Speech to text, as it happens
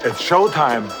It's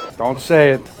showtime. Don't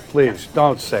say it. Please,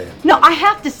 don't say it. No, I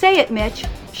have to say it, Mitch.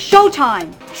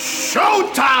 Showtime.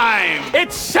 Showtime!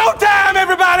 It's showtime,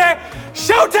 everybody!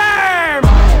 Showtime!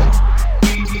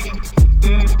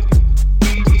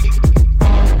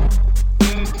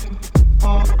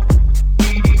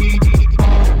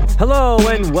 Hello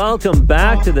and welcome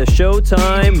back to the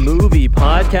Showtime Movie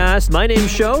Podcast. My name's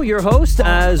Show, your host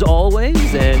as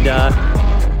always, and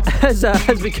as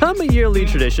has become a yearly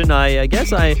tradition, I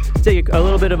guess I take a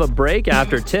little bit of a break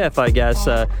after TIFF, I guess,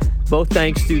 both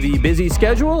thanks to the busy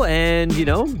schedule and,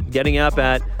 getting up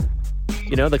at,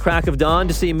 the crack of dawn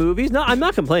to see movies. No, I'm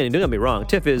not complaining, don't get me wrong.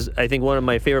 TIFF is, I think, one of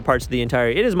my favorite parts of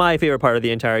it is my favorite part of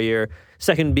the entire year.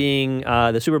 Second being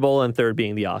the Super Bowl and third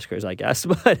being the Oscars, I guess.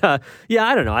 But I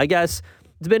don't know. I guess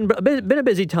it's been a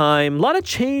busy time. A lot of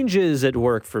changes at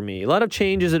work for me.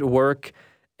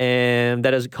 And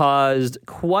that has caused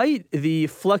quite the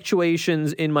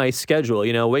fluctuations in my schedule.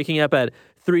 Waking up at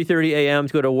 3:30 a.m.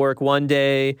 to go to work one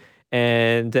day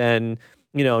and then,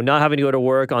 not having to go to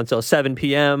work until 7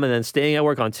 p.m. and then staying at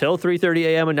work until 3:30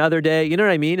 a.m. another day. You know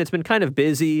what I mean? It's been kind of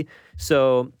busy.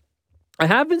 So I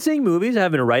have been seeing movies. I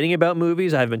have been writing about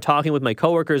movies. I've been talking with my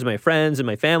coworkers, my friends, and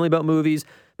my family about movies.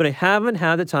 But I haven't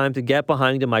had the time to get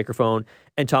behind a microphone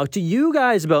and talk to you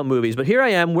guys about movies. But here I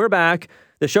am. We're back.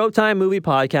 The Showtime Movie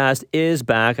Podcast is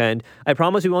back. And I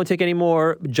promise we won't take any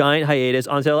more giant hiatus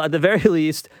until, at the very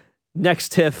least,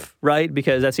 next TIFF, right?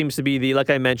 Because that seems to be like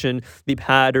I mentioned, the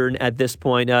pattern at this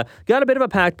point. Got a bit of a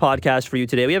packed podcast for you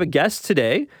today. We have a guest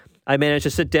today. I managed to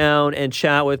sit down and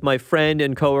chat with my friend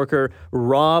and coworker,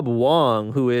 Rob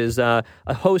Wong, who is a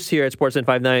host here at Sportsnet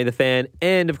 590 The Fan,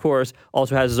 and, of course,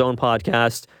 also has his own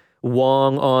podcast,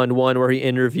 Wong on One, where he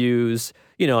interviews,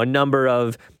 a number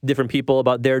of different people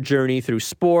about their journey through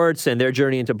sports and their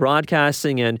journey into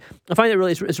broadcasting. And I find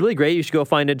it's really great. You should go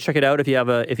find it, check it out if you have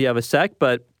a sec.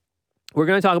 But we're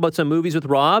going to talk about some movies with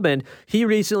Rob, and he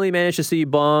recently managed to see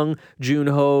Bong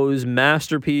Joon-ho's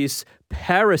masterpiece,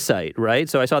 Parasite, right?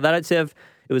 So I saw that at TIFF.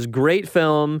 It was a great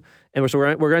film, and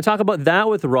we're going to talk about that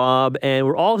with Rob, and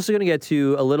we're also going to get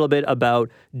to a little bit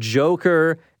about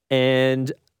Joker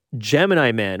and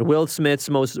Gemini Man, Will Smith's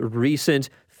most recent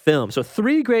film. So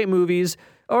three great movies,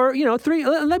 or, three,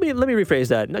 let me rephrase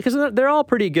that, because they're all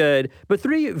pretty good, but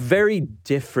three very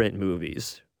different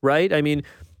movies, right? I mean,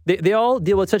 they all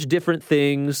deal with such different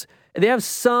things. They have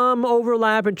some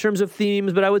overlap in terms of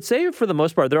themes, but I would say for the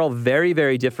most part, they're all very,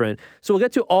 very different. So we'll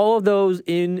get to all of those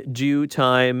in due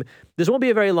time. This won't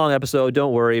be a very long episode,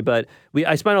 don't worry, but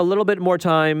I spent a little bit more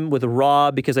time with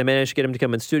Rob because I managed to get him to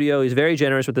come in studio. He's very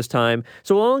generous with this time.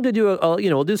 So we're only going to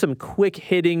do we'll do some quick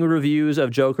hitting reviews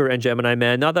of Joker and Gemini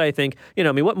Man. Not that I think,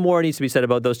 what more needs to be said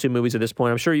about those two movies at this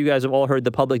point? I'm sure you guys have all heard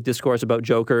the public discourse about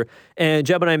Joker and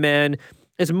Gemini Man.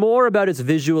 It's more about its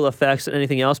visual effects than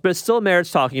anything else, but it still merits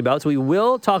talking about, so we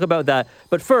will talk about that.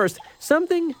 But first,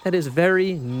 something that is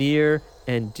very near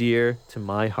and dear to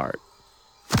my heart.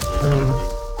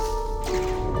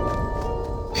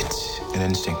 It's an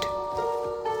instinct.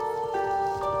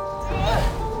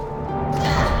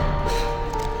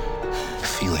 A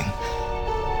feeling.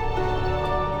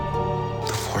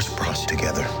 The force brought us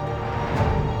together.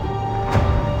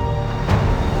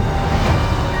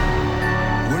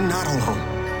 We're not alone.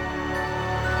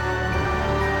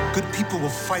 Good people will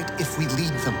fight if we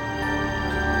lead them.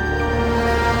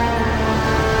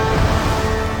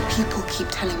 People keep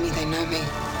telling me they know me.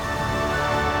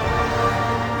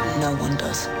 No one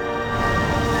does.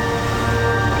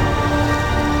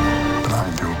 But I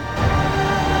do.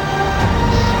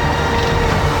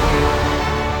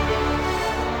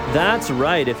 That's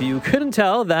right. If you couldn't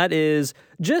tell, that is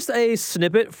just a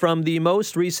snippet from the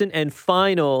most recent and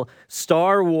final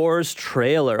Star Wars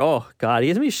trailer. Oh, God, it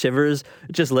gives me shivers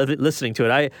just listening to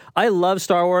it. I love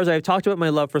Star Wars. I've talked about my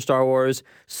love for Star Wars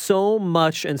so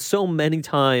much and so many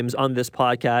times on this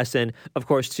podcast. And, of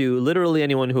course, to literally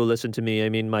anyone who listened to me. I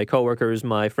mean, my coworkers,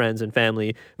 my friends and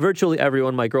family, virtually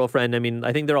everyone, my girlfriend. I mean,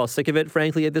 I think they're all sick of it,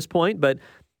 frankly, at this point. But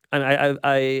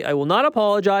I will not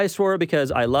apologize for it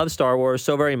because I love Star Wars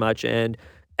so very much, and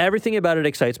everything about it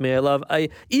excites me.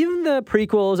 Even the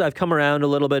prequels, I've come around a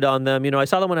little bit on them. I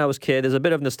saw them when I was a kid. There's a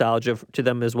bit of nostalgia to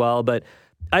them as well, but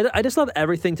I just love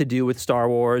everything to do with Star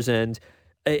Wars, and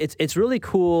it's really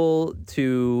cool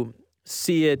to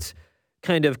see it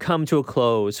kind of come to a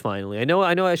close finally. I know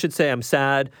I should say I'm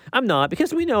sad. I'm not,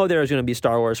 because we know there's going to be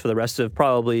Star Wars for the rest of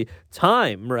probably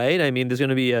time, right? I mean, there's going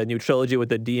to be a new trilogy with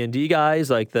the D&D guys,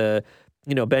 like the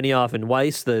Benioff and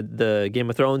Weiss, the Game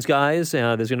of Thrones guys.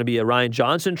 There's going to be a Rian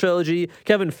Johnson trilogy.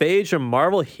 Kevin Feige from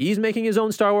Marvel, he's making his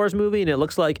own Star Wars movie, and it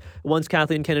looks like once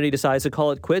Kathleen Kennedy decides to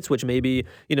call it quits, which maybe,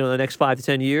 in the next 5 to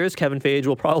 10 years, Kevin Feige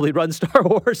will probably run Star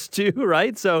Wars too,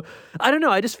 right? So, I don't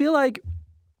know. I just feel like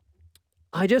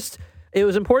it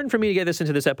was important for me to get this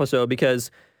into this episode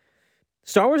because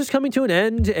Star Wars is coming to an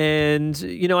end, and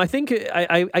I think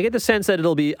I get the sense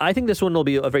that I think this one will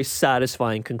be a very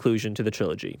satisfying conclusion to the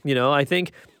trilogy. I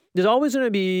think there's always going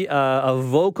to be a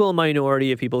vocal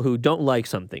minority of people who don't like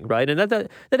something, right? And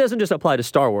that doesn't just apply to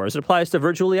Star Wars; it applies to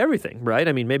virtually everything, right?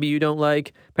 I mean, maybe you don't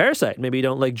like Parasite, maybe you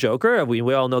don't like Joker.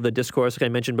 We all know the discourse, like I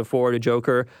mentioned before, to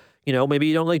Joker. Maybe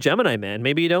you don't like Gemini Man,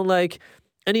 maybe you don't like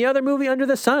any other movie under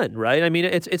the sun, right? I mean,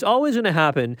 it's always going to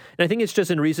happen. And I think it's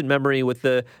just in recent memory with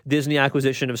the Disney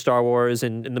acquisition of Star Wars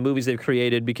and the movies they've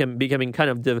created becoming kind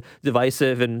of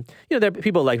divisive. And, there are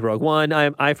people like Rogue One.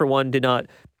 I for one,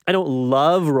 I don't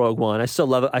love Rogue One. I still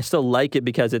love it. I still like it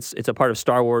because it's a part of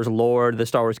Star Wars lore, the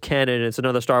Star Wars canon. It's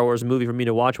another Star Wars movie for me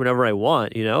to watch whenever I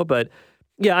want, But,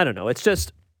 yeah, I don't know. It's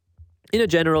just, in a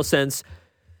general sense,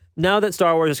 now that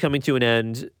Star Wars is coming to an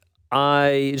end,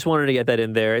 I just wanted to get that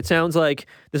in there. It sounds like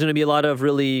there's going to be a lot of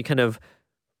really kind of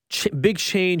big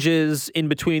changes in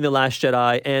between The Last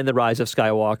Jedi and The Rise of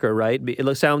Skywalker, right?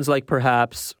 It sounds like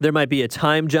perhaps there might be a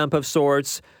time jump of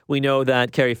sorts. We know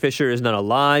that Carrie Fisher is not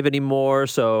alive anymore,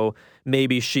 so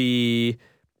maybe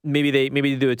they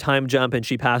do a time jump and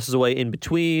she passes away in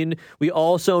between. We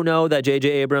also know that J.J.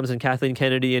 Abrams and Kathleen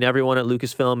Kennedy and everyone at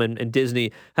Lucasfilm and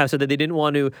Disney have said that they didn't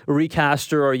want to recast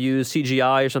her or use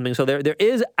CGI or something. So there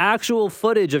is actual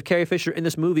footage of Carrie Fisher in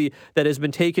this movie that has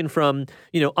been taken from,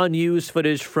 unused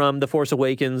footage from The Force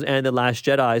Awakens and The Last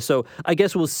Jedi. So I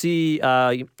guess we'll see,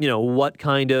 what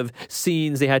kind of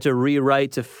scenes they had to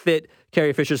rewrite to fit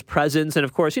Carrie Fisher's presence. And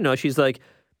of course, she's like,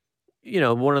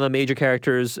 one of the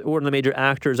major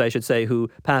actors, I should say, who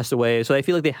passed away. So I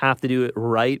feel like they have to do it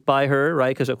right by her,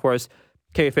 right? Because, of course,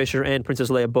 Carrie Fisher and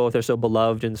Princess Leia both are so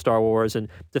beloved in Star Wars and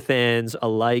the fans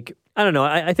alike. I don't know.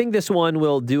 I think this one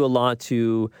will do a lot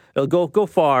it'll go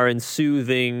far in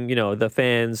soothing, the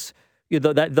fans,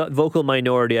 that vocal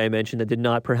minority I mentioned that did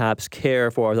not perhaps care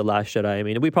for The Last Jedi. I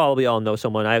mean, we probably all know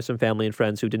someone. I have some family and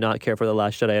friends who did not care for The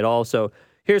Last Jedi at all. So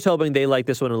here's hoping they like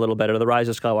this one a little better. The Rise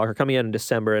of Skywalker coming out in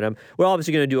December, and we're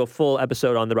obviously going to do a full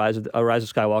episode on the Rise of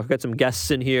Skywalker. Got some guests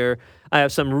in here. I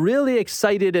have some really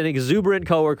excited and exuberant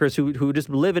coworkers who just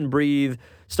live and breathe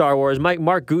Star Wars.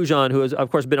 Mark Goujon, who has, of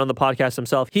course, been on the podcast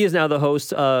himself, he is now the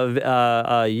host of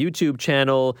a YouTube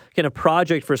channel, kind of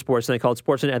project for Sportsnet called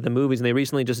Sportsnet at the Movies, and they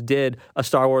recently just did a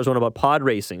Star Wars one about pod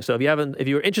racing. So if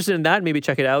you're interested in that, maybe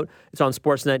check it out. It's on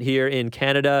Sportsnet here in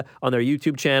Canada on their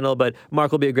YouTube channel, but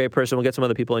Mark will be a great person. We'll get some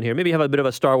other people in here. Maybe have a bit of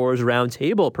a Star Wars round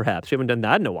table, perhaps. We haven't done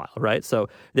that in a while, right? So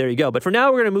there you go. But for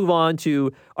now, we're going to move on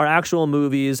to our actual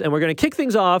movies, and we're going to kick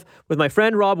things off with my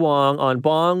friend Rob Wong on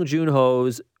Bong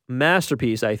Joon-ho's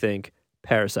masterpiece, I think,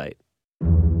 Parasite.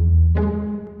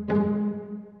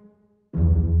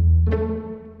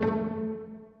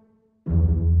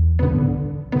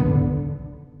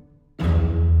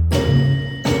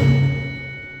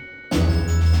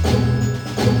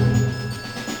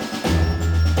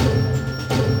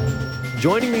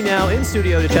 Joining me now in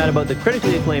studio to chat about the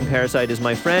critically acclaimed Parasite is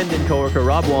my friend and coworker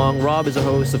Rob Wong. Rob is a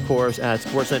host, of course, at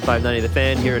Sportsnet 590 The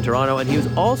Fan here in Toronto, and he was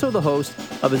also the host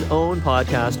of his own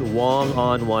podcast, Wong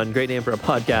on One. Great name for a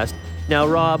podcast. Now,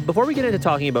 Rob, before we get into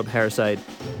talking about Parasite,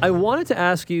 I wanted to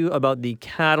ask you about the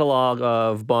catalog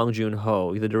of Bong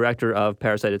Joon-ho, the director of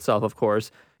Parasite itself, of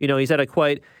course. He's had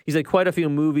quite a few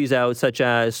movies out, such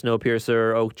as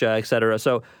Snowpiercer, Okja, etc.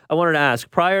 So I wanted to ask,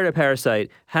 prior to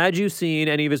Parasite, had you seen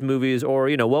any of his movies, or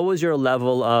what was your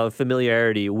level of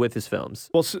familiarity with his films?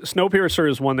 Well, Snowpiercer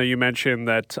is one that you mentioned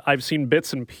that I've seen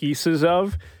bits and pieces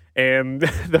of. And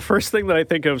the first thing that I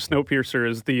think of Snowpiercer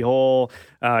is the whole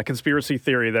conspiracy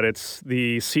theory that it's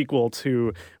the sequel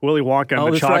to Willy Wonka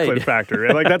and the Chocolate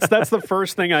Factory. Like that's the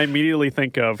first thing I immediately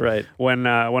think of when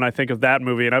I think of that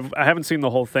movie. And I haven't seen the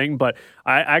whole thing, but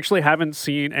I actually haven't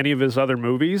seen any of his other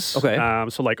movies. Okay.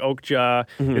 So like Okja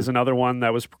is another one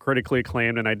that was critically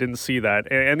acclaimed, and I didn't see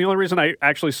that. And the only reason I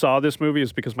actually saw this movie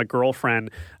is because my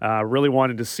girlfriend really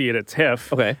wanted to see it at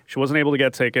TIFF. Okay. She wasn't able to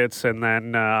get tickets, and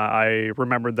then I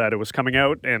remembered that it was coming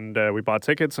out, and we bought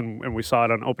tickets, and we saw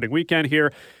it on opening weekend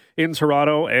here in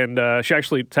Toronto. And she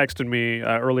actually texted me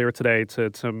earlier today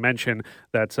to mention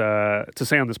that to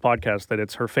say on this podcast that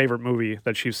it's her favorite movie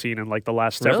that she's seen in like the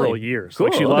last several years. Cool,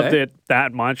 like she loved it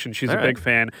that much, and she's a big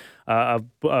fan of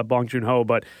Bong Joon-ho.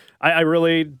 But I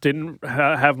really didn't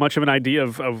have much of an idea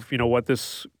of what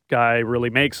this guy really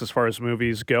makes as far as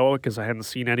movies go, because I hadn't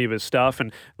seen any of his stuff.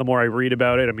 And the more I read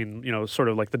about it, I mean, sort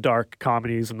of like the dark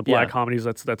comedies and the black comedies,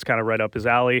 that's kind of right up his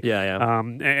alley. Yeah.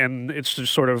 And it's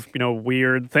just sort of,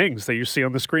 weird things that you see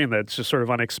on the screen that's just sort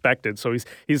of unexpected. So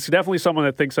he's definitely someone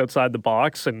that thinks outside the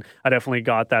box, and I definitely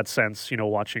got that sense,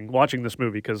 watching this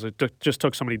movie, because it just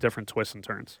took so many different twists and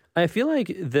turns. I feel like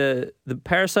the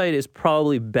Parasite is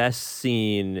probably best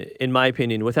seen, in my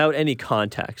opinion, without any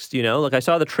context. Like I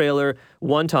saw the trailer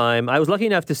one time. I was lucky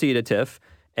enough to see it at TIFF.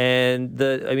 And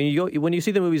when you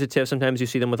see the movies at TIFF, sometimes you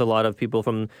see them with a lot of people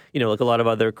from, like a lot of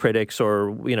other critics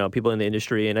or, people in the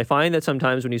industry. And I find that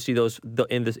sometimes when you see those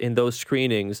in those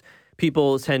screenings,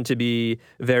 people tend to be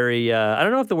very, I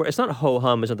don't know if the word, it's not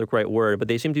ho-hum isn't the right word, but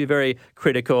they seem to be very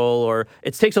critical, or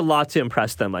it takes a lot to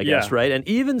impress them, I guess, right? And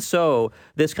even so,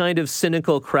 this kind of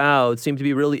cynical crowd seem to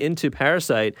be really into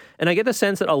Parasite. And I get the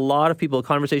sense that a lot of people,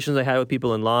 conversations I had with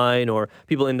people in line or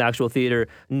people in the actual theater,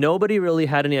 nobody really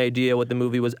had any idea what the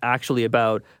movie was actually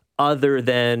about, other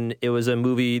than it was a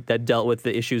movie that dealt with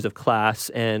the issues of class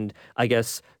and, I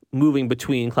guess, moving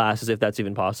between classes, if that's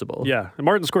even possible. Yeah, and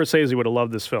Martin Scorsese would have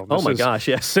loved this film. Oh my gosh,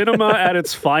 yes. Cinema at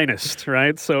its finest,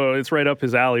 right? So it's right up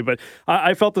his alley. But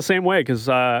I felt the same way, because,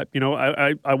 I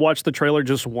watched the trailer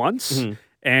just once,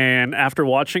 and after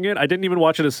watching it, I didn't even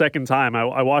watch it a second time.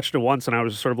 I watched it once, and I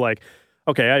was sort of like,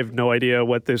 okay, I have no idea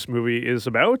what this movie is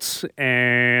about,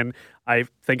 and I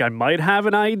think I might have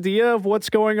an idea of what's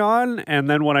going on. And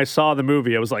then when I saw the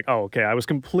movie, I was like, oh, okay, I was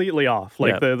completely off.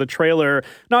 Like the trailer,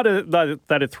 not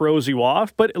that it throws you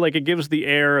off, but like it gives the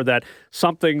air that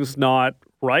something's not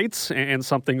right and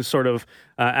something's sort of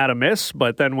at a miss.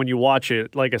 But then when you watch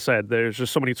it, like I said, there's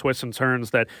just so many twists and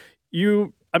turns that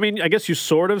I guess you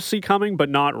sort of see coming, but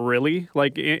not really,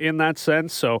 like in that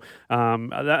sense. So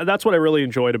that's what I really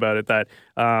enjoyed about it, that,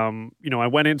 I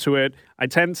went into it. I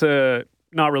tend to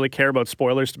not really care about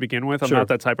spoilers to begin with. I'm not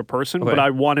that type of person, but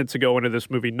I wanted to go into this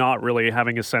movie not really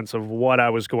having a sense of what I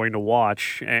was going to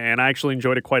watch, and I actually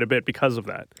enjoyed it quite a bit because of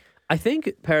that. I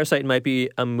think Parasite might be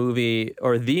a movie,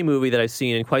 or the movie that I've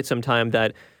seen in quite some time,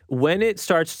 that when it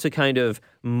starts to kind of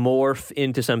morph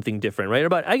into something different,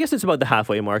 right? I guess it's about the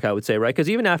halfway mark, I would say, right? Because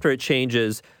even after it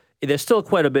changes, there's still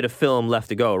quite a bit of film left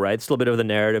to go, right? Still a bit of the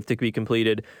narrative to be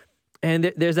completed.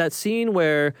 And there's that scene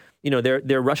where,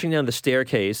 they're rushing down the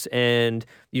staircase, and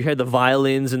you hear the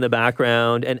violins in the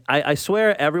background. And I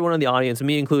swear everyone in the audience,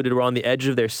 me included, were on the edge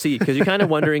of their seat, because you're kind of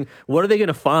wondering, what are they going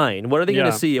to find? What are they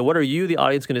going to see? What are you, the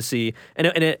audience, going to see? And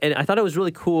I thought it was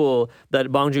really cool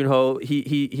that Bong Joon-ho,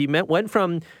 he went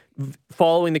from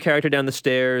following the character down the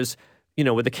stairs,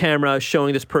 with the camera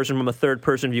showing this person from a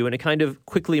third-person view, and it kind of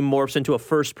quickly morphs into a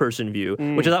first-person view,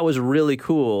 which I thought was really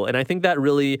cool. And I think that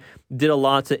really did a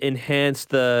lot to enhance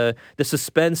the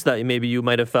suspense that maybe you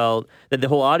might have felt, that the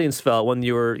whole audience felt when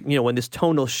you were, when this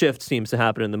tonal shift seems to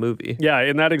happen in the movie. Yeah,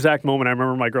 in that exact moment, I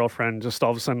remember my girlfriend just all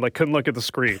of a sudden couldn't look at the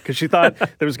screen, because she thought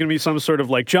there was going to be some sort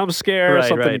of jump scare,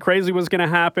 something crazy was going to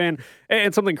happen,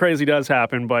 and something crazy does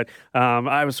happen. But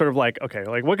I was sort of like, okay,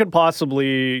 what could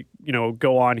possibly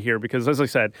go on here? Because as I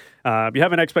said, you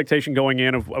have an expectation going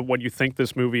in of what you think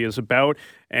this movie is about,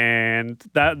 and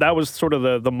that was sort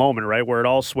of the moment, right, where it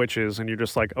all switches, and you're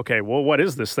just like, okay, well, what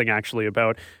is this thing actually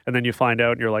about? And then you find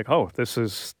out, and you're like, oh, this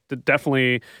is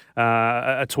definitely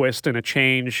a twist and a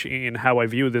change in how I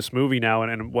view this movie now,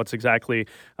 and what's exactly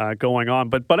going on.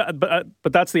 But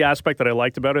that's the aspect that I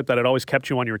liked about it, that it always kept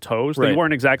you on your toes. That you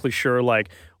weren't exactly sure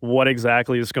what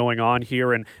exactly is going on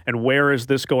here, and where is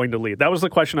this going to lead. That was the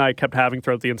question I kept having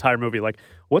throughout the entire movie.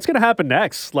 What's going to happen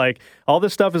next? All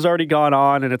this stuff has already gone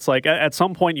on, and it's at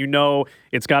some point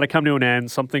it's got to come to an end.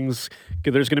 There's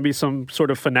going to be some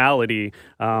sort of finality,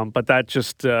 but that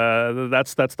just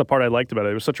that's the part I liked about it.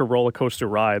 It was such a roller coaster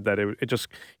ride that it just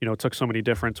took so many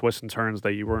different twists and turns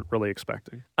that you weren't really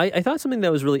expecting. I thought something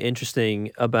that was really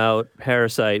interesting about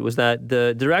Parasite was that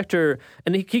the director,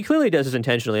 and he clearly does this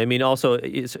intentionally. I mean, also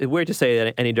it's weird to say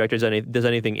that any director does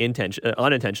anything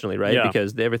unintentionally, right? Yeah.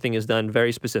 Because everything is done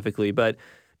very specifically. But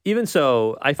even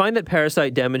so, I find that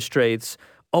Parasite demonstrates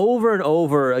over and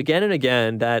over, again and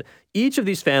again, that each of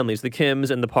these families, the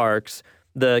Kims and the Parks,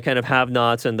 the kind of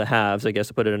have-nots and the haves, I guess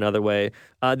to put it another way,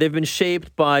 they've been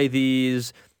shaped by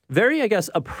these very, I guess,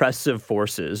 oppressive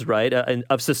forces, right,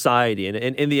 of society. And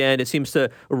in the end, it seems to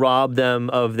rob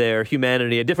them of their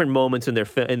humanity at different moments in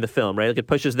the film, right? It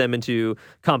pushes them into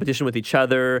competition with each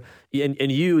other.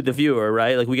 And you, the viewer,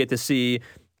 right? We get to see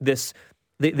this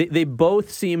they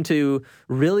both seem to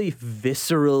really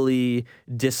viscerally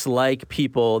dislike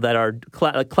people that are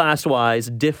class-wise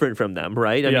different from them,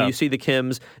 right? I mean, you see the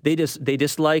Kims, they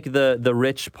dislike the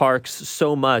rich Parks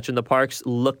so much, and the Parks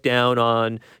look down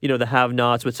on, the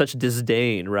have-nots with such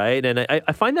disdain, right? And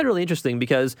I find that really interesting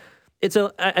because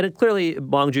and clearly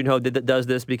Bong Joon-ho does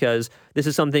this because this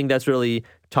is something that's really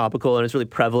topical and it's really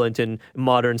prevalent in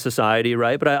modern society,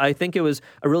 right? But I think it was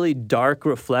a really dark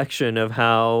reflection of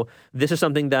how this is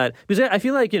something that, because I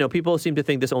feel like, people seem to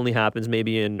think this only happens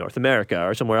maybe in North America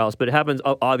or somewhere else, but it happens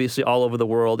obviously all over the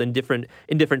world in different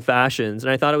fashions.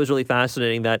 And I thought it was really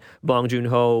fascinating that Bong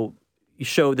Joon-ho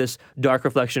showed this dark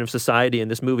reflection of society in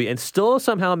this movie and still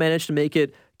somehow managed to make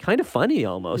it kind of funny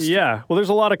almost. Yeah. Well, there's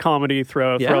a lot of comedy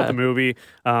throughout the movie.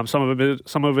 Some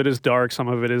of it is dark. Some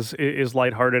of it is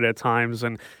lighthearted at times.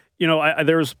 And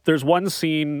there's one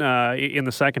scene in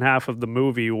the second half of the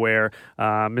movie where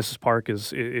Mrs. Park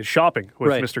is shopping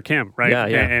with Mr. Kim, right? Yeah.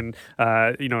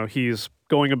 And she's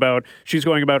going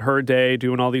about her day,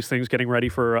 doing all these things, getting ready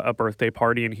for a birthday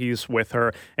party, and he's with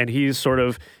her, and he's sort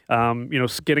of,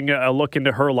 getting a look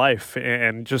into her life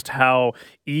and just how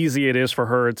easy it is for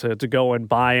her to go and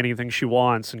buy anything she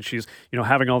wants, and she's,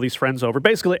 having all these friends over.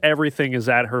 Basically, everything is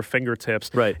at her fingertips,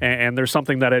 right? And there's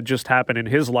something that had just happened in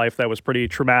his life that was pretty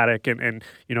traumatic, and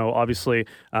obviously,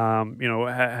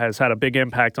 has had a big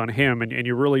impact on him, and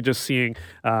you're really just seeing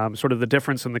sort of the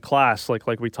difference in the class, like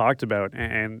we talked about,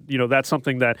 and that's something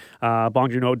that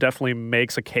Bong Joon-ho definitely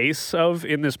makes a case of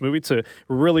in this movie to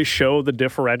really show the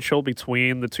differential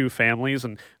between the two families,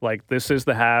 and like this is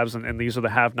the haves and these are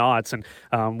the have-nots, and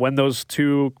when those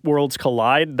two worlds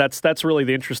collide, that's really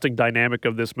the interesting dynamic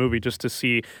of this movie, just to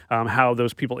see how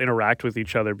those people interact with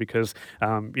each other, because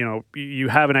you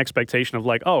have an expectation of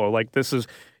like, oh, like this is,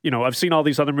 I've seen all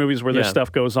these other movies where this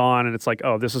stuff goes on and it's like,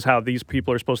 oh, this is how these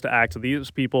people are supposed to act to these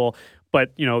people.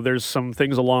 But, there's some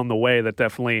things along the way that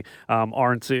definitely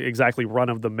aren't exactly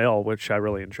run-of-the-mill, which I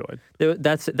really enjoyed.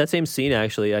 That same scene,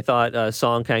 actually, I thought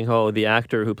Song Kang-ho, the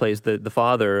actor who plays the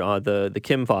father, the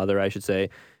Kim father, I should say,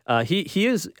 I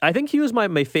think he was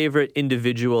my favorite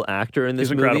individual actor in this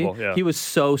movie. He's incredible, yeah. He was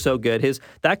so good.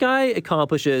 That guy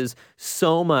accomplishes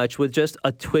so much with just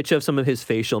a twitch of some of his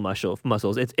facial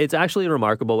muscles. It's actually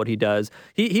remarkable what he does.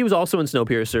 He was also in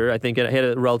Snowpiercer. I think it had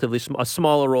a relatively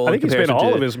smaller role. I think he's been in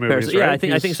all of his movies, right? Yeah, I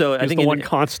think so. He's the one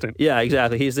constant. Yeah,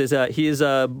 exactly. He's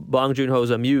Bong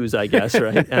Joon-ho's muse, I guess,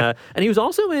 right? And he was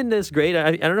also in this great,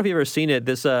 I don't know if you've ever seen it,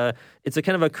 it's a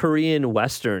kind of a Korean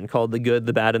Western called The Good,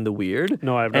 the Bad, and the Weird.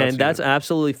 No, I've not seen that's it.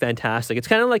 Absolutely fantastic. It's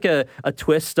kind of like a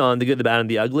twist on The Good, the Bad, and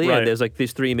the Ugly. Right. And there's like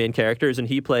these three main characters, and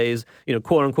he plays,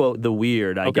 quote unquote, the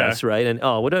weird, I guess, right? And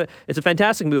it's a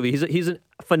fantastic movie. He's a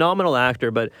phenomenal actor,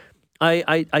 but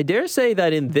I dare say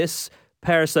that in this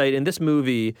Parasite, in this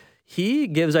movie, he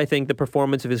gives, I think, the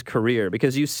performance of his career,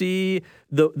 because you see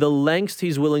the lengths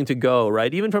he's willing to go,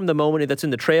 right? Even from the moment that's in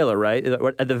the trailer, right?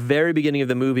 At the very beginning of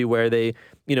the movie where the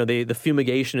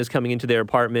fumigation is coming into their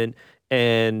apartment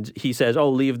and he says, oh,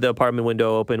 leave the apartment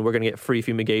window open, we're going to get free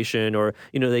fumigation, or,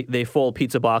 they fold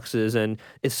pizza boxes, and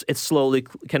it's slowly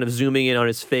kind of zooming in on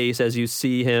his face as you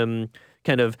see him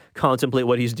kind of contemplate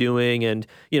what he's doing. And,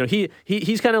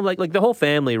 he's kind of like the whole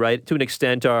family, right, to an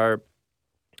extent are,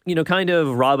 kind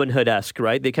of Robin Hood-esque,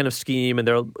 right? They kind of scheme, and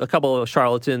they're a couple of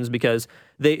charlatans because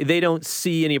they don't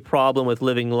see any problem with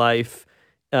living life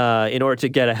in order to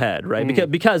get ahead, right?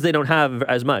 Because they don't have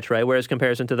as much, right? Whereas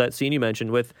comparison to that scene you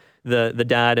mentioned with the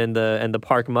dad and the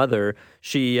Park mother,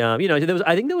 she, I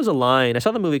think there was a line, I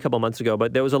saw the movie a couple months ago,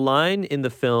 but there was a line in the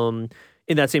film,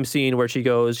 in that same scene where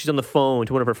she's on the phone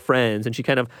to one of her friends and she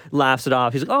kind of laughs it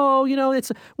off. He's like, oh,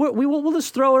 we'll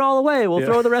just throw it all away. We'll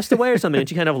throw the rest away or something. And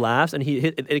she kind of laughs, and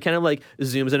it kind of like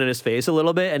zooms in on his face a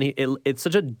little bit, and it's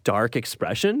such a dark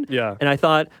expression. Yeah. And I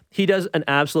thought he does an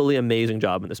absolutely amazing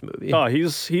job in this movie. Oh,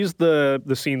 he's the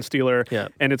scene stealer. Yeah.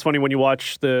 And it's funny when you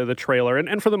watch the trailer,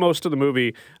 and for the most of the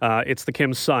movie, it's the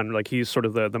Kim's son. Like, he's sort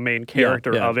of the main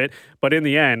character of it. But in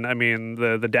the end, I mean,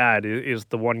 the dad is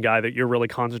the one guy that you're really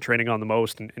concentrating on the most,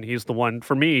 and he's the one,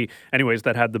 for me anyways,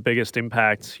 that had the biggest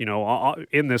impact,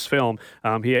 in this film.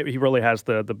 He really has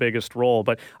the biggest role.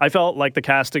 But I felt like the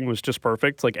casting was just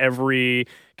perfect. Like, every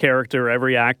character,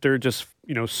 every actor just,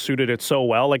 suited it so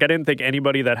well. Like, I didn't think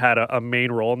anybody that had a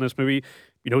main role in this movie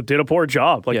did a poor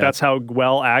job. Like, that's how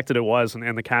well acted it was,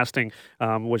 and the casting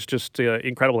was just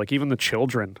incredible. Like, even the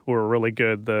children were really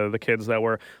good, the kids that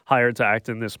were hired to act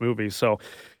in this movie. So,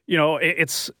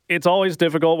 It's always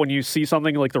difficult when you see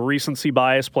something like the recency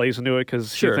bias plays into it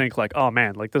because Sure. you think like, oh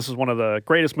man, like this is one of the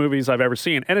greatest movies I've ever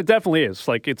seen, and it definitely is.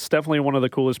 Like it's definitely one of the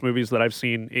coolest movies that I've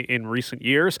seen in recent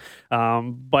years.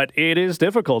 But it is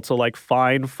difficult to like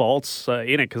find faults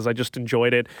in it because I just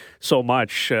enjoyed it so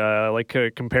much.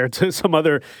 Compared to some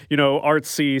other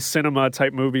artsy cinema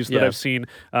type movies that Yeah. I've seen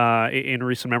in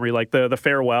recent memory, like the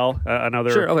Farewell, another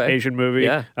Sure, okay. Asian movie.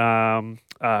 Yeah.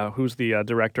 Who's the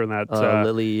director in that?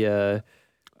 Lily.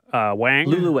 Wang?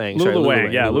 Lulu Wang, Lulu sorry, Lulu Wang.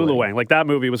 Wang, Yeah, Lulu Lulu Wang. Wang. Like that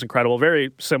movie was incredible.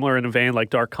 Very similar in a vein, like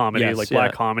dark comedy, Yes, like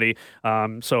black yeah. comedy.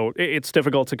 So it's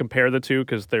difficult to compare the two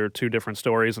because they're two different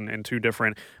stories and two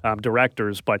different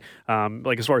directors. But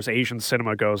like as far as Asian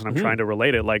cinema goes, and I'm trying to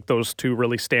relate it, like those two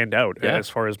really stand out Yeah. as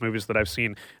far as movies that I've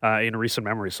seen in recent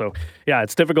memory. So yeah,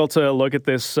 it's difficult to look at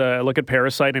this, look at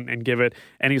Parasite and give it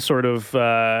any sort of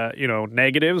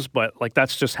negatives. But like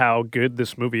that's just how good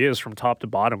this movie is from top to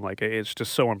bottom. Like it's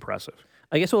just so impressive.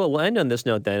 I guess we'll end on this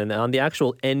note then, and on the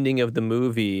actual ending of the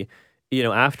movie.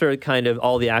 After kind of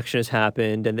all the action has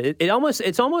happened, and it almost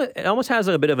has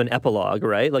a bit of an epilogue,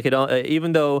 right? Like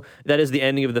even though that is the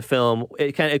ending of the film,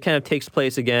 it kind of takes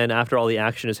place again after all the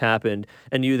action has happened,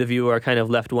 and you, the viewer, are kind of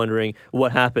left wondering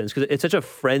what happens because it's such a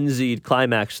frenzied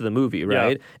climax to the movie,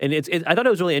 right? Yeah. And I thought it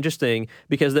was really interesting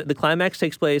because the climax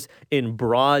takes place in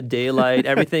broad daylight.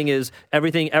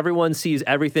 Everyone sees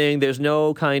everything. There's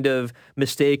no kind of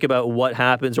mistake about what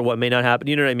happens or what may not happen.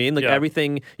 You know what I mean? Like Yeah.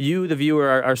 everything, you, the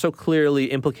viewer, are so clearly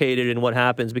implicated in what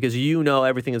happens because you know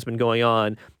everything that's been going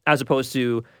on as opposed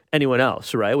to anyone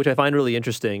else, right? Which I find really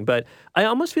interesting. But I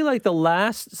almost feel like the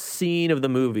last scene of the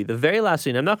movie, the very last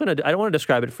scene, I don't want to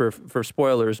describe it for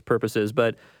spoilers purposes,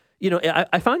 but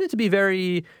I found it to be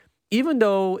very, even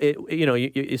though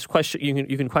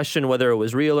you can question whether it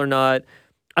was real or not.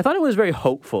 I thought it was very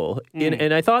hopeful,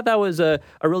 and I thought that was a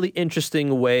really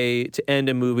interesting way to end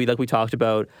a movie like we talked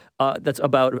about. That's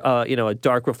about a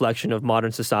dark reflection of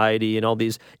modern society and all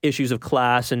these issues of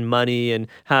class and money and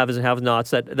haves and have-nots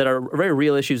that are very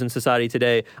real issues in society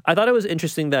today. I thought it was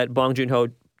interesting that Bong Joon-ho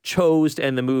chose to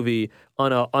end the movie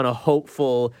on a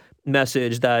hopeful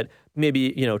message that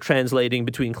maybe translating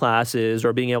between classes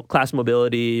or being class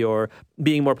mobility or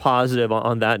being more positive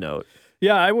on that note.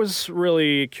 Yeah, I was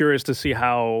really curious to see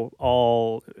how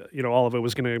all of it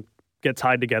was going to get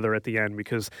tied together at the end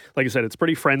because, like I said, it's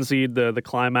pretty frenzied, the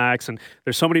climax, and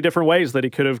there's so many different ways that it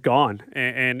could have gone.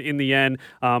 And in the end,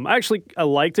 I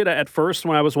liked it at first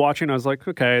when I was watching. I was like,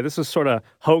 okay, this is sort of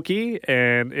hokey,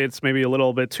 and it's maybe a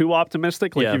little bit too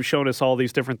optimistic. Like you've shown us all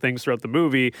these different things throughout the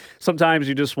movie. Sometimes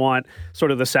you just want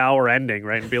sort of the sour ending,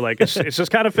 right? And be like, it's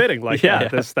just kind of fitting. Like,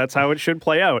 that's how it should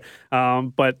play out.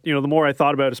 But the more I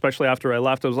thought about it, especially after I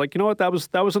left, I was like, you know what, that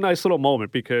was a nice little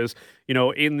moment because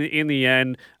in the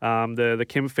end. The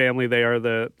Kim family, they are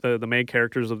the main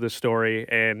characters of this story,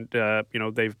 and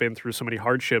they've been through so many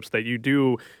hardships that you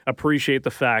do appreciate the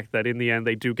fact that in the end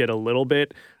they do get a little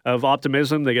bit of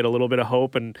optimism, they get a little bit of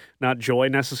hope, and not joy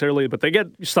necessarily, but they get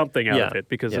something out of it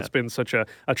because it's been such a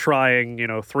trying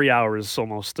 3 hours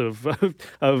almost of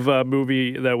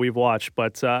movie that we've watched.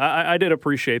 But I did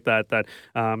appreciate that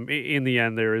in the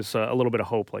end there is a little bit of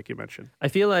hope, like you mentioned. I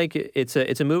feel like it's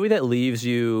a movie that leaves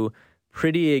you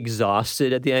pretty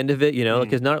exhausted at the end of it,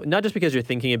 because not just because you're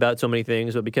thinking about so many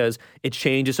things, but because it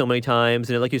changes so many times.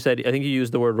 And like you said, I think you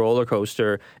used the word roller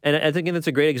coaster, and I think that's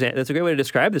a great example. That's a great way to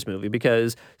describe this movie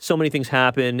because so many things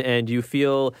happen, and you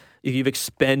feel you've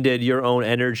expended your own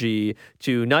energy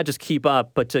to not just keep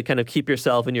up, but to kind of keep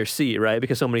yourself in your seat, right?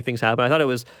 Because so many things happen. I thought it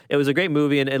was a great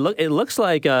movie, and it looks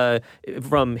like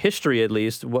from history at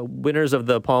least, what winners of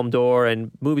the Palme d'Or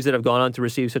and movies that have gone on to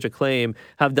receive such acclaim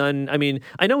have done. I mean,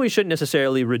 I know we shouldn't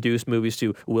necessarily reduce movies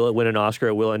to will it win an Oscar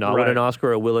or will it not win an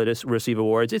Oscar or will it receive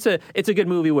awards. It's a good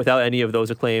movie without any of those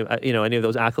acclaim, any of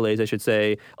those accolades, I should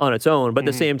say, on its own. But at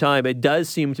the same time, it does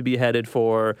seem to be headed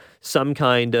for some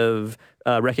kind of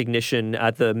recognition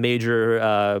at the major,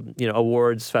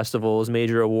 awards festivals,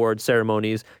 major awards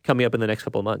ceremonies coming up in the next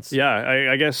couple of months.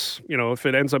 Yeah, I guess, if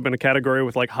it ends up in a category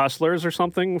with like Hustlers or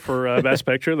something for Best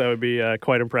Picture, that would be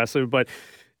quite impressive. But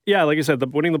yeah, like you said,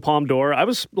 winning the Palme d'Or, I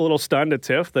was a little stunned at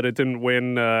TIFF that it didn't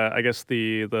win, I guess,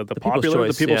 the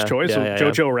People's Choice of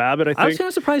Jojo Rabbit, I think. I was kind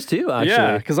of surprised too, actually.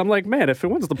 Yeah, because I'm like, man, if it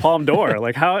wins the Palme d'Or,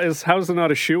 like how is it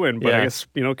not a shoo-in? But I guess,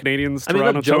 Canadians,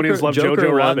 Torontonians love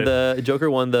Jojo Rabbit. Joker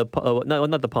won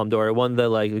not the Palme d'Or, it won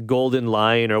the Golden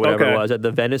Lion or whatever it was at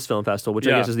the Venice Film Festival, which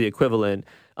I guess is the equivalent.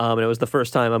 And it was the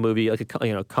first time a movie, like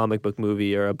a comic book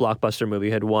movie or a blockbuster movie,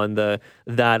 had won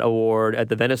that award at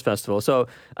the Venice Festival. So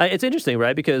it's interesting,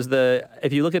 right? Because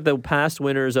if you look at the past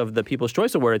winners of the People's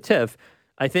Choice Award at TIFF,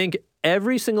 I think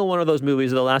every single one of those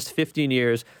movies in the last 15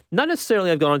 years, not necessarily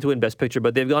have gone on to win Best Picture,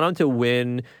 but they've gone on to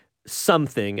win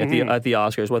something at the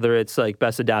Oscars, whether it's like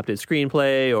Best Adapted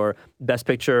Screenplay or Best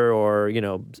Picture or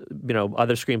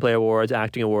other screenplay awards,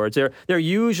 acting awards. They're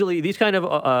usually these kind of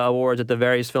awards at the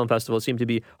various film festivals seem to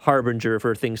be harbinger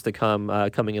for things to come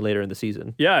coming in later in the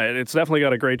season. Yeah, it's definitely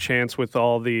got a great chance with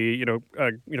all the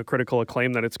critical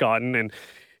acclaim that it's gotten, and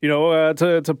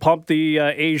to pump the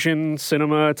Asian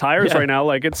cinema tires right now.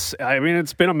 Like it's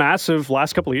been a massive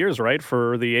last couple of years, right,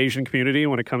 for the Asian community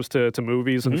when it comes to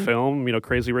movies and film.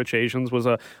 Crazy Rich Asians was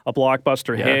a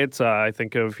blockbuster hit. I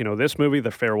think of, this movie, The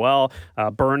Farewell,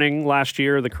 Burning last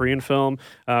year, the Korean film,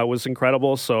 was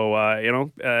incredible. So,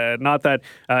 not that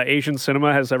Asian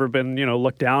cinema has ever been,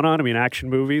 looked down on. I mean,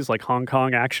 action movies, like Hong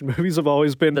Kong action movies have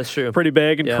always been pretty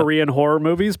big, and Korean horror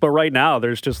movies. But right now,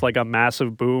 there's just like a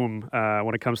massive boom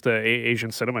when it comes to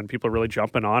Asian cinema, and people are really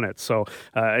jumping on it. So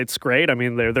it's great. I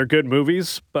mean, they're good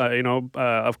movies, but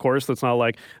of course, it's not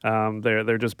like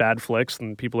they're just bad flicks,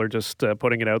 and people are just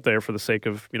putting it out there for the sake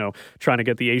of trying to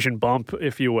get the Asian bump,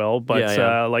 if you will.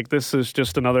 But like this is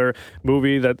just another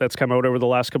movie that's come out over the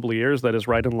last couple of years that is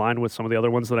right in line with some of the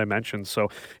other ones that I mentioned. So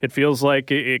it feels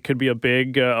like it could be a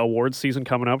big award season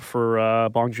coming up for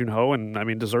Bong Joon-ho, and I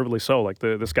mean, deservedly so. Like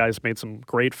this guy's made some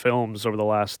great films over the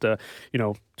last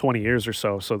 20 years or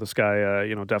so. So this guy,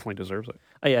 definitely deserves it.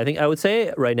 I think I would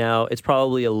say right now it's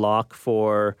probably a lock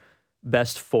for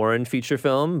best foreign feature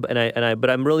film, but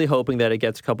I'm really hoping that it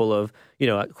gets a couple of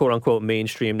quote unquote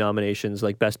mainstream nominations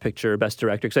like Best Picture, Best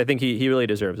Director, because I think he really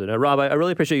deserves it. Rob, I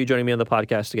really appreciate you joining me on the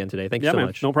podcast again today. Thank you so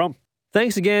much. No problem.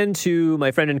 Thanks again to my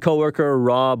friend and coworker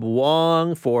Rob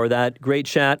Wong for that great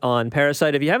chat on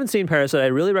Parasite. If you haven't seen Parasite, I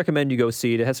really recommend you go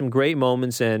see it. It has some great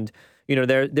moments, and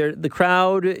the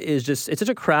crowd is it's such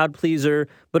a crowd pleaser,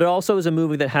 but it also is a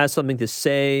movie that has something to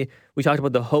say. We talked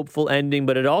about the hopeful ending,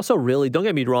 but it also really, don't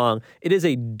get me wrong, it is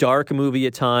a dark movie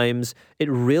at times. It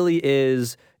truly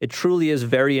is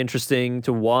very interesting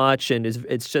to watch, and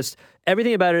it's just,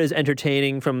 everything about it is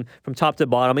entertaining from top to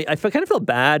bottom. I kind of feel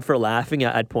bad for laughing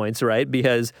at points, right?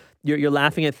 Because you're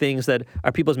laughing at things that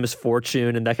are people's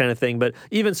misfortune and that kind of thing. But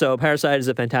even so, Parasite is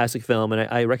a fantastic film, and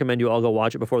I recommend you all go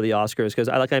watch it before the Oscars, because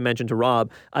like I mentioned to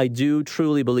Rob, I do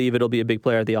truly believe it'll be a big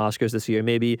player at the Oscars this year.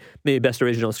 Maybe Best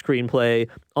Original Screenplay,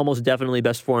 almost definitely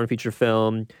Best Foreign Feature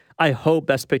Film. I hope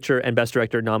Best Picture and Best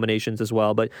Director nominations as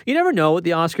well. But you never know with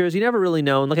the Oscars. You never really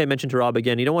know. And like I mentioned to Rob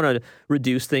again, you don't want to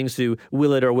reduce things to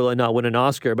will it or will it not win an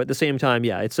Oscar. But at the same time,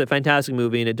 it's a fantastic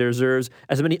movie, and it deserves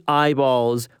as many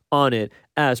eyeballs on it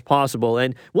as possible.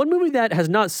 And one movie that has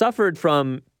not suffered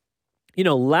from,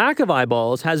 lack of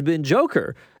eyeballs has been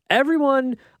Joker.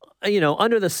 Everyone,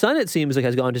 under the sun, it seems like,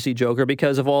 has gone to see Joker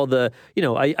because of all the,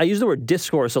 I use the word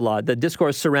discourse a lot, the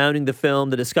discourse surrounding the film,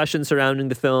 the discussion surrounding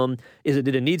the film. Did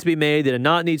it need to be made? Did it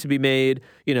not need to be made?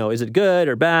 Is it good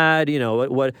or bad?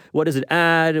 What does it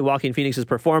add? Joaquin Phoenix's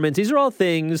performance. These are all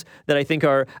things that I think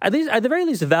are, at the very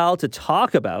least, valid to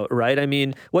talk about, right? I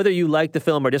mean, whether you like the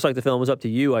film or dislike the film is up to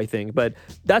you, I think. But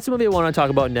that's the movie I want to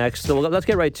talk about next. So let's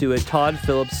get right to it. Todd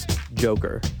Phillips'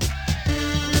 Joker.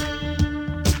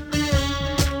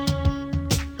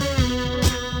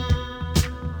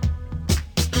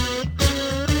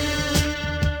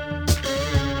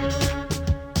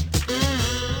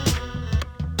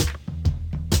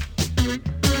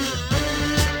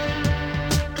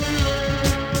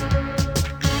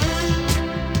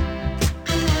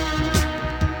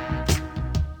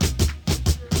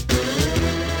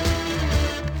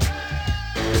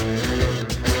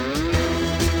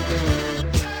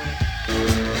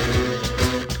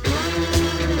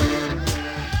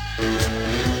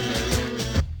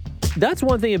 That's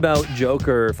one thing about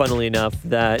Joker, funnily enough,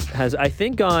 that has, I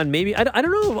think, gone maybe, I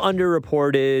don't know if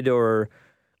underreported or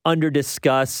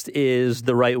underdiscussed is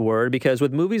the right word, because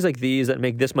with movies like these that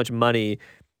make this much money,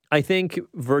 I think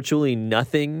virtually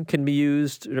nothing can be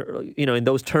used, in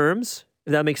those terms,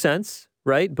 if that makes sense,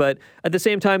 right? But at the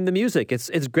same time, the music, it's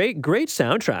great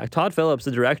soundtrack. Todd Phillips,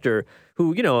 the director,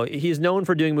 who, he's known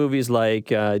for doing movies like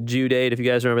Due Date, if you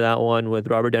guys remember that one, with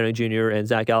Robert Downey Jr. and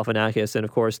Zach Galifianakis, and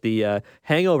of course the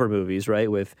Hangover movies, right,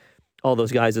 with all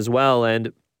those guys as well.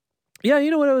 And yeah,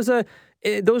 it was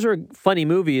those are funny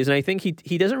movies, and I think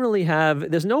he doesn't really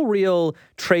have, there's no real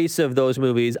trace of those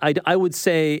movies, I would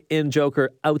say, in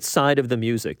Joker outside of the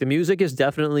music. The music is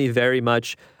definitely very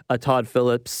much a Todd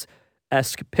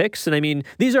Phillips-esque picks, and I mean,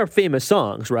 these are famous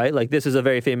songs, right? Like, this is a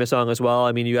very famous song as well.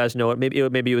 I mean, you guys know it. Maybe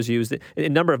it was used in a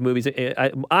number of movies.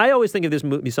 I always think of this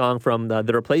movie song from The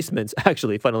Replacements,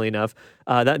 actually, funnily enough.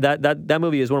 That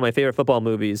movie is one of my favorite football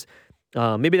movies.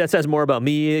 Maybe that says more about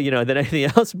me, than anything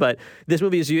else. But this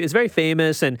movie is very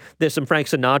famous, and there's some Frank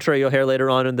Sinatra you'll hear later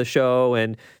on in the show,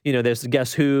 and there's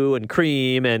Guess Who and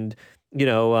Cream, and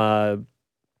a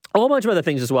whole bunch of other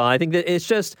things as well. I think that it's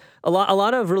just a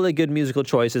lot of really good musical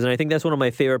choices, and I think that's one of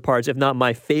my favorite parts, if not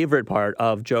my favorite part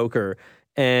of Joker.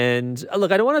 And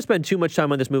look, I don't want to spend too much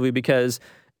time on this movie because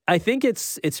I think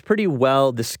it's pretty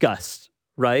well discussed,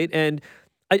 right? And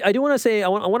I do want to say, I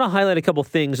want to highlight a couple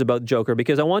things about Joker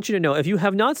because I want you to know, if you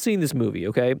have not seen this movie,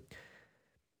 okay,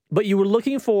 but you were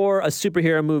looking for a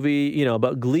superhero movie,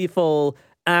 about gleeful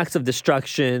acts of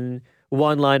destruction,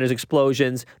 one-liners,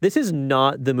 explosions, this is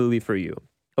not the movie for you,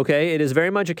 okay? It is very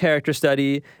much a character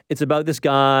study. It's about this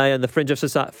guy on the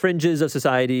fringes of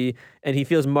society, and he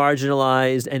feels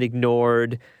marginalized and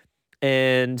ignored.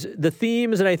 And the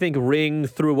themes that I think ring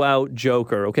throughout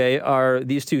Joker, okay, are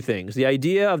these two things. The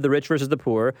idea of the rich versus the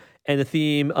poor and the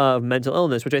theme of mental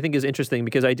illness, which I think is interesting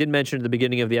because I did mention at the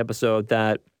beginning of the episode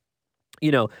that,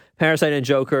 Parasite and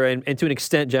Joker and to an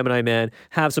extent Gemini Man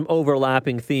have some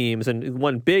overlapping themes. And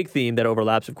one big theme that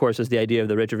overlaps, of course, is the idea of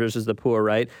the rich versus the poor,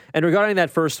 right? And regarding that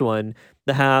first one,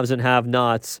 the haves and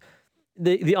have-nots,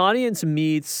 the audience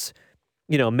meets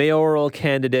mayoral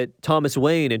candidate Thomas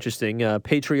Wayne, interesting,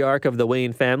 patriarch of the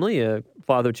Wayne family,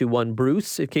 father to one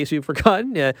Bruce, in case you've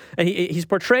forgotten. And he's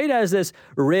portrayed as this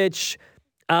rich,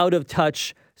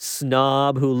 out-of-touch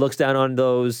snob who looks down on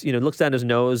those, looks down his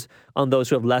nose on those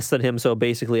who have less than him, so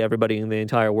basically everybody in the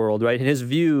entire world, right? And his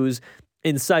views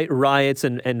incite riots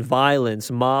and violence,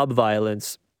 mob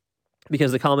violence,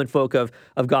 because the common folk of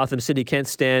Gotham City can't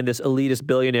stand this elitist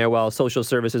billionaire while social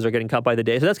services are getting cut by the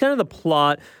day. So that's kind of the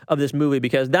plot of this movie,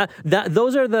 because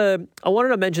those are I wanted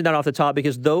to mention that off the top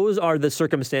because those are the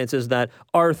circumstances that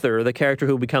Arthur, the character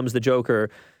who becomes the Joker,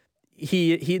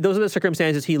 those are the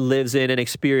circumstances he lives in and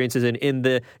experiences in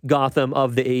the Gotham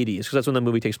of the 80s, because that's when the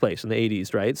movie takes place, in the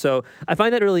 80s, right? So I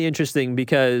find that really interesting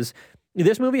because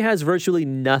this movie has virtually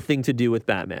nothing to do with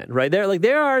Batman, right?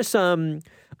 There are some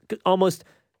almost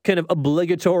kind of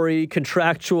obligatory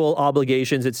contractual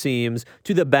obligations, it seems,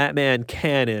 to the Batman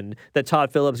canon that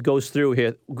Todd Phillips goes through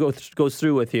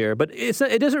with here. But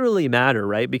it doesn't really matter,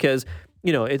 right? Because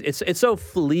it's so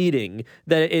fleeting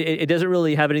that it doesn't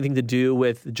really have anything to do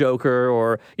with Joker,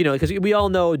 or because we all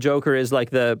know Joker is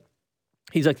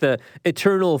he's like the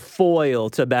eternal foil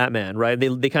to Batman, right?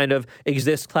 They kind of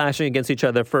exist clashing against each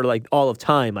other for like all of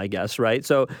time, I guess, right?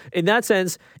 So in that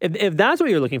sense, if that's what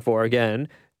you're looking for, again,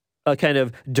 a kind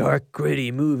of dark,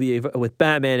 gritty movie with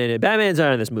Batman in it. Batman's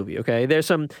not in this movie, okay? There's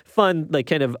some fun,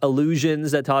 kind of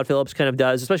allusions that Todd Phillips kind of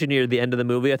does, especially near the end of the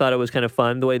movie. I thought it was kind of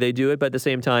fun the way they do it, but at the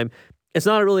same time, it's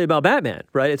not really about Batman,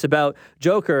 right? It's about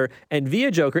Joker, and via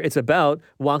Joker, it's about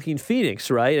Joaquin Phoenix,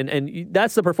 right? And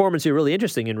that's the performance you're really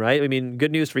interested in, right? I mean,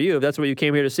 good news for you. If that's what you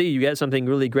came here to see, you get something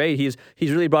really great. He's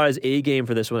really brought his A game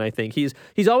for this one, I think.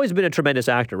 He's always been a tremendous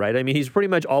actor, right? I mean, he's pretty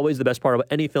much always the best part of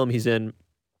any film he's in.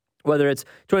 Whether it's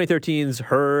 2013's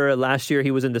Her, last year he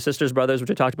was in The Sisters Brothers,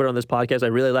 which I talked about on this podcast. I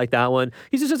really like that one.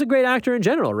 He's just a great actor in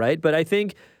general, right? But I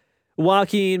think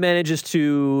Joaquin manages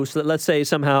to, let's say,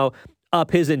 somehow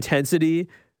up his intensity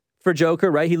for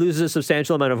Joker, right? He loses a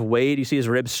substantial amount of weight. You see his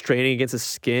ribs straining against his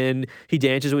skin. He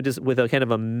dances with a kind of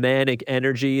a manic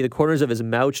energy. The corners of his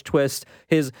mouth twist.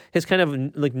 His kind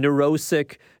of like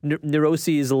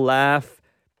neuroses laugh,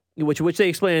 which they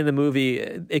explain in the movie,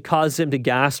 it causes him to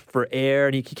gasp for air,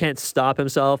 and he can't stop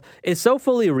himself. It's so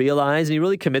fully realized, and he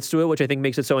really commits to it, which I think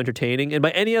makes it so entertaining. And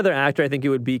by any other actor, I think it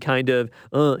would be kind of,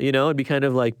 it'd be kind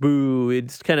of like, boo.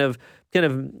 It's kind of,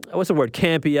 what's the word?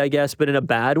 Campy, I guess, but in a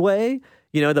bad way.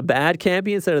 The bad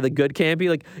campy instead of the good campy.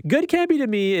 Like, good campy to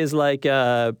me is like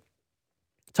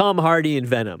Tom Hardy in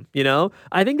Venom,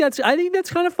 I think that's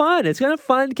kind of fun. It's kind of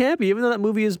fun campy, even though that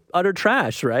movie is utter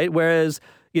trash, right? Whereas,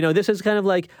 this is kind of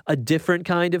like a different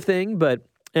kind of thing. But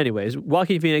anyways,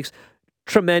 Joaquin Phoenix,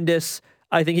 tremendous.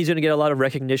 I think he's going to get a lot of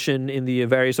recognition in the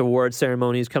various award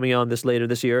ceremonies coming on later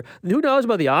this year. Who knows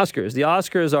about the Oscars? The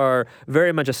Oscars are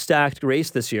very much a stacked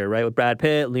race this year, right? With Brad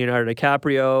Pitt, Leonardo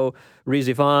DiCaprio, Rhys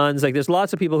Ifans. There's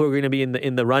lots of people who are going to be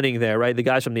in the running there, right? The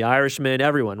guys from The Irishman,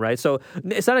 everyone, right? So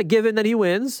it's not a given that he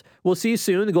wins. We'll see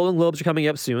soon. The Golden Globes are coming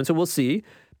up soon, so we'll see.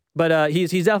 But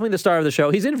he's definitely the star of the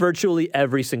show. He's in virtually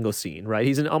every single scene, right?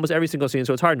 He's in almost every single scene,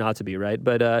 so it's hard not to be, right?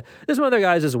 But there's some other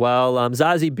guys as well.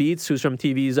 Zazie Beetz, who's from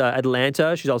TV's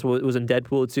Atlanta. She's also was in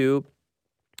Deadpool 2.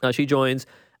 She joins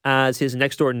as his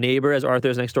next-door neighbor, as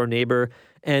Arthur's next-door neighbor.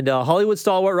 And Hollywood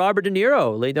stalwart Robert De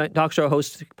Niro, late-night talk show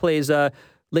host, plays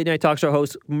late night talk show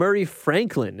host Murray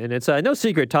Franklin. And it's no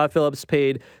secret, Todd Phillips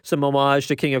paid some homage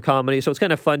to King of Comedy. So it's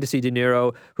kind of fun to see De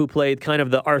Niro, who played kind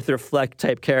of the Arthur Fleck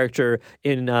type character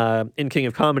in King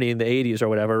of Comedy in the 80s or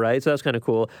whatever, right? So that's kind of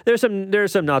cool. There's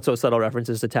some not so subtle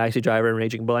references to Taxi Driver and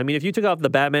Raging Bull. I mean, if you took off the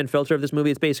Batman filter of this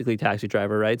movie, it's basically Taxi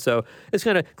Driver, right? So it's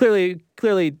kind of clearly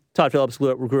Todd Phillips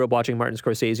grew up watching Martin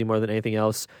Scorsese more than anything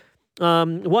else.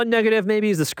 One negative maybe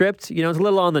is the script. You know, it's a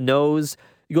little on the nose.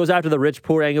 It goes after the rich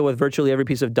poor angle with virtually every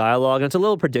piece of dialogue, and it's a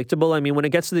little predictable. I mean, when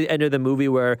it gets to the end of the movie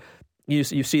where you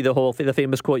see the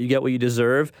famous quote, "You get what you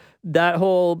deserve," that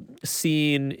whole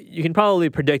scene, you can probably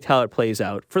predict how it plays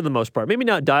out for the most part. Maybe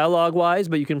not dialogue wise,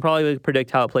 but you can probably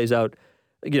predict how it plays out,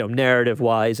 you know, narrative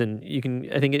wise. And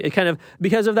I think it kind of,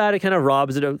 because of that, it kind of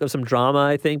robs it of some drama,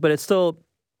 I think. But it's still,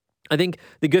 I think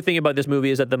the good thing about this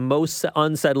movie is that the most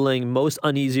unsettling, most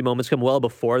uneasy moments come well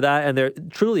before that, and they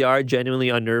truly are genuinely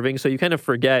unnerving. So you kind of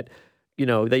forget, you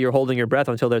know, that you're holding your breath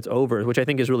until that's over, which I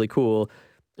think is really cool.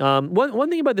 One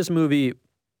thing about this movie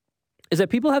is that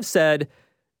people have said,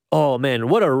 "Oh man,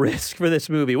 what a risk for this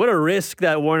movie! What a risk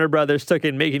that Warner Brothers took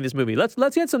in making this movie." Let's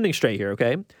get something straight here,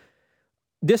 okay?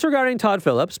 Disregarding Todd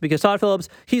Phillips, because Todd Phillips,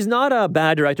 he's not a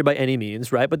bad director by any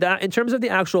means, right? But that, in terms of the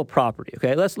actual property,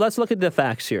 okay, let's look at the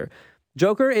facts here.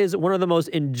 Joker is one of the most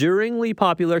enduringly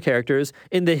popular characters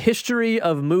in the history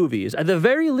of movies. At the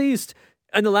very least,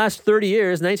 in the last 30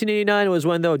 years, 1989 was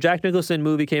when the Jack Nicholson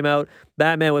movie came out,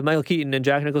 Batman with Michael Keaton, and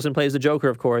Jack Nicholson plays the Joker,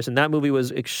 of course, and that movie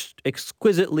was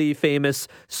exquisitely famous,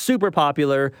 super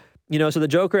popular. You know, so the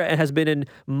Joker has been in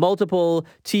multiple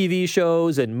TV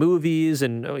shows and movies,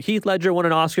 and Heath Ledger won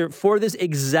an Oscar for this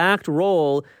exact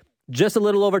role just a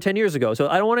little over 10 years ago. So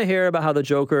I don't want to hear about how the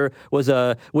Joker was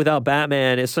without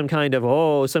Batman is some kind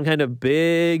of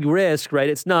big risk, right?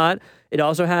 It's not. It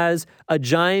also has a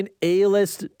giant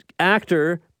A-list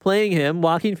actor playing him,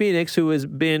 Joaquin Phoenix, who has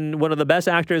been one of the best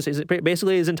actors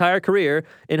basically his entire career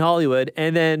in Hollywood,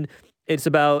 and then it's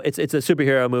a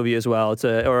superhero movie as well. It's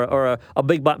a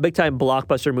big time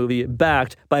blockbuster movie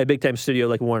backed by a big time studio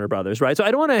like Warner Brothers, right? So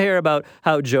I don't want to hear about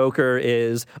how Joker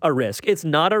is a risk. It's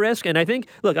not a risk, and I think,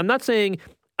 look, I'm not saying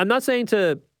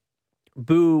to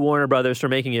boo Warner Brothers for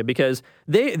making it, because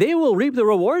they will reap the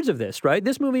rewards of this, right?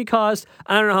 This movie cost,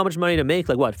 I don't know how much money to make,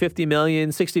 like what, 50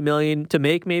 million, 60 million to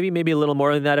make, maybe a little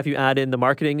more than that if you add in the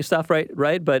marketing stuff,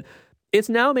 right? But it's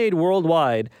now made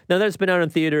worldwide. Now that it's been out in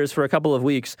theaters for a couple of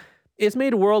weeks, it's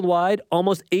made worldwide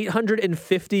almost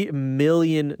 $850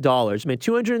 million. It made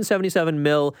 $277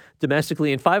 million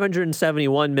domestically and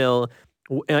 $571 million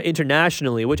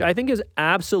internationally, which I think is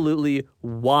absolutely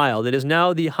wild. It is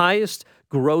now the highest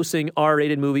grossing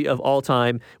R-rated movie of all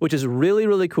time, which is really,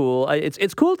 really cool.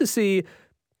 It's cool to see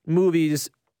movies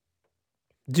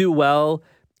do well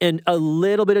and a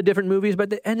little bit of different movies, but at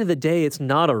the end of the day, it's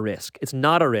not a risk. It's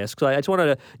not a risk. So I just wanted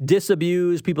to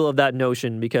disabuse people of that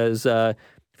notion, because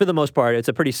for the most part, it's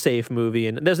a pretty safe movie,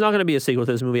 and there's not going to be a sequel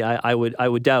to this movie. I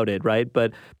would doubt it, right?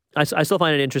 But I still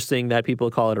find it interesting that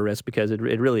people call it a risk, because it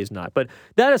really is not. But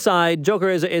that aside, Joker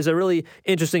is a really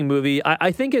interesting movie.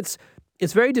 I think it's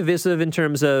very divisive in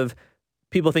terms of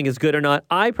people think it's good or not.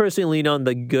 I personally lean on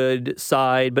the good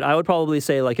side, but I would probably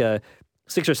say like a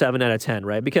 6 or 7 out of 10,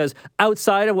 right? Because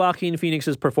outside of Joaquin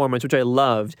Phoenix's performance, which I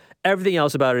loved, everything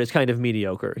else about it is kind of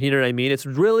mediocre. You know what I mean? It's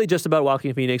really just about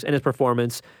Joaquin Phoenix and his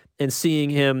performance and seeing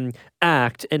him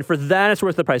act. And for that, it's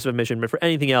worth the price of admission. But for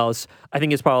anything else, I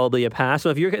think it's probably a pass. So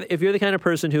if you're the kind of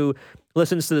person who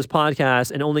listens to this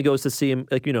podcast and only goes to see him,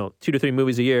 2 to 3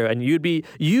 movies a year, and you'd be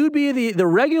the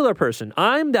regular person.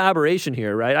 I'm the aberration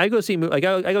here, right? I go see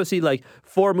like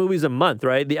 4 movies a month,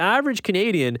 right? The average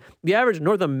Canadian, the average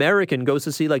North American goes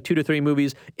to see like 2 to 3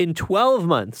 movies in 12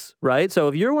 months, right? So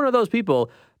if you're one of those people,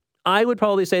 I would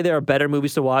probably say there are better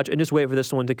movies to watch, and just wait for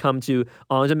this one to come to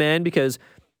on demand, because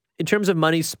in terms of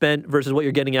money spent versus what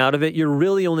you're getting out of it, you're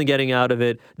really only getting out of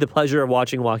it the pleasure of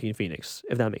watching Joaquin Phoenix,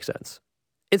 if that makes sense.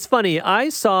 It's funny, I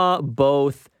saw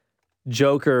both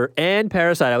Joker and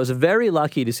Parasite. I was very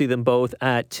lucky to see them both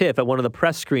at TIFF at one of the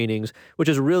press screenings, which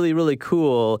is really, really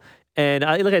cool. And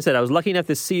like I said, I was lucky enough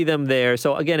to see them there.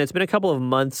 So again, it's been a couple of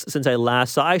months since I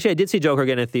last saw. Actually, I did see Joker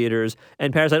again in theaters,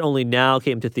 and Parasite only now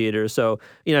came to theaters. So,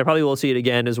 I probably will see it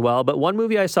again as well. But one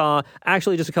movie I saw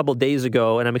actually just a couple days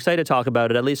ago, and I'm excited to talk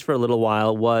about it, at least for a little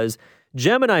while, was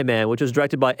Gemini Man, which was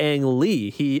directed by Ang Lee,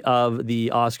 he of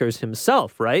the Oscars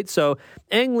himself, right? So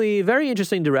Ang Lee, very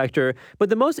interesting director. But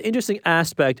the most interesting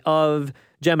aspect of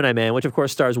Gemini Man, which of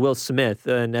course stars Will Smith,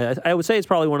 and I would say it's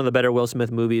probably one of the better Will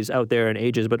Smith movies out there in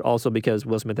ages, but also because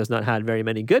Will Smith has not had very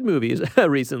many good movies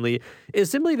recently, is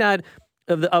simply that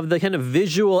of the kind of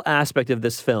visual aspect of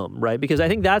this film, right? Because I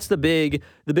think that's the big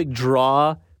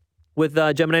draw with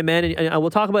Gemini Man, and I will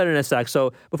talk about it in a sec.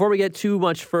 So before we get too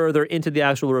much further into the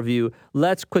actual review,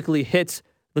 let's quickly hit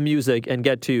the music and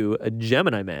get to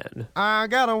Gemini Man. I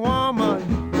got a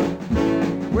woman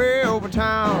way over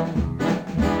town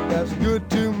that's good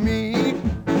to me.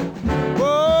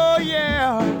 Oh,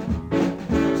 yeah.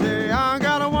 Say, I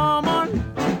got a woman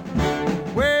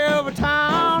way over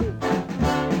town,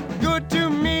 good to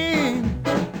me.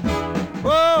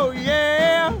 Oh,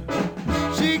 yeah.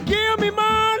 She give me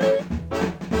money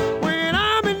when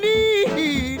I'm in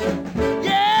need.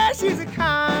 Yeah, she's a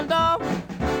kind of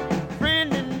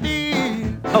friend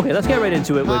indeed. Okay, let's get right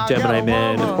into it with Gemini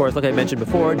Man. Of course, like I mentioned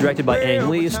before, directed by Ang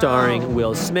Lee, starring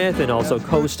Will Smith, and also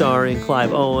co-starring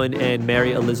Clive Owen and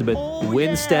Mary Elizabeth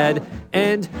Winstead.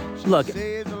 And look,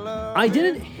 I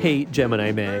didn't hate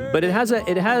Gemini Man, but it has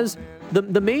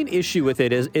the main issue with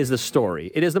it is the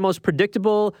story. It is the most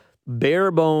predictable,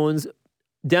 bare bones,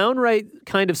 downright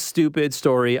kind of stupid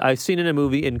story I've seen in a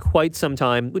movie in quite some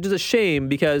time, which is a shame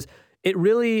because it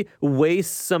really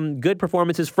wastes some good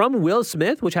performances from Will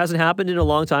Smith, which hasn't happened in a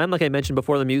long time, like I mentioned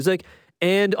before the music,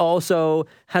 and also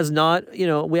has not,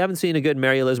 we haven't seen a good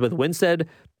Mary Elizabeth Winstead.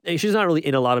 She's not really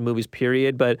in a lot of movies,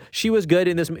 period, but she was good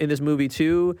in this movie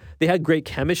too. They had great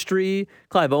chemistry.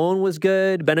 Clive Owen was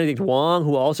good. Benedict Wong,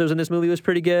 who also was in this movie, was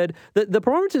pretty good. The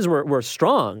performances were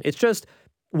strong. It's just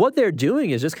what they're doing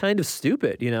is just kind of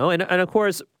stupid, And of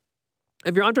course,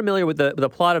 if you're unfamiliar with the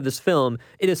plot of this film,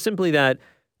 it is simply that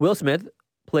Will Smith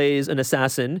plays an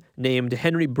assassin named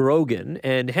Henry Brogan,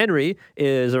 and Henry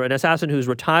is an assassin who's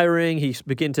retiring.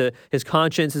 His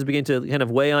conscience is beginning to kind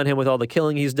of weigh on him with all the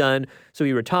killing he's done, so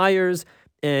he retires.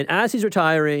 And as he's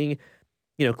retiring,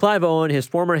 Clive Owen, his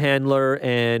former handler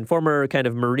and former kind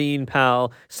of Marine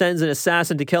pal, sends an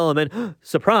assassin to kill him, and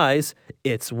surprise,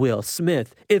 it's Will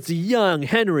Smith. It's young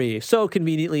Henry, so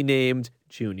conveniently named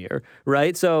Junior,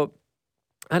 right? So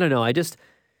I don't know.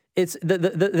 It's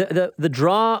the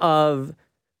draw of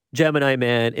Gemini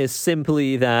Man is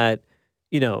simply that,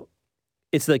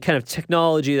 it's the kind of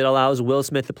technology that allows Will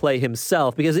Smith to play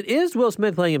himself, because it is Will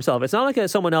Smith playing himself. It's not like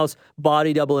someone else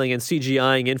body doubling and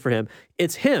CGIing in for him.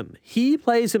 It's him. He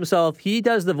plays himself. He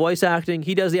does the voice acting.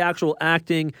 He does the actual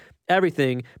acting,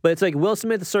 everything. But it's like Will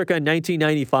Smith circa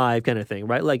 1995 kind of thing,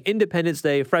 right? Like Independence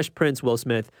Day, Fresh Prince Will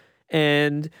Smith.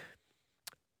 And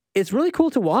it's really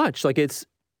cool to watch. Like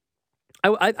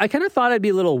I kind of thought I'd be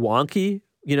a little wonky,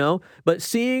 but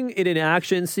seeing it in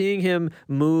action, seeing him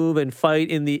move and fight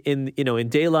in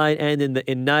daylight and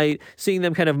in night, seeing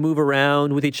them kind of move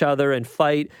around with each other and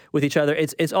fight with each other,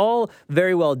 it's all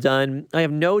very well done. I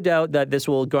have no doubt that this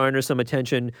will garner some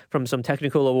attention from some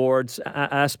technical awards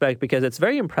aspect, because it's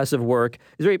very impressive work.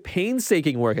 It's very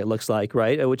painstaking work, it looks like,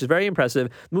 right? Which is very impressive.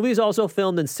 The movie is also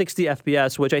filmed in 60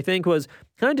 FPS, which I think was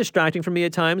kind of distracting for me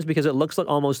at times because it looks like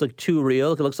almost like too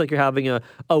real. It looks like you're having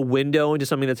a window into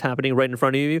something that's happening right in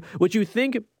front of you, which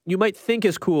you might think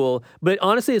is cool, but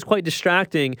honestly is quite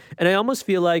distracting. And I almost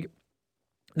feel like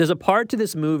there's a part to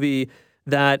this movie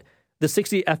that the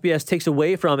 60 FPS takes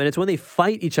away from, and it's when they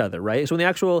fight each other, right? It's when they're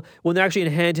actually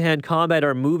in hand-to-hand combat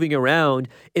or moving around.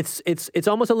 It's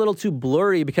almost a little too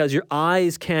blurry because your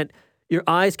eyes can't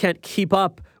keep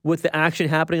up with the action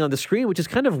happening on the screen, which is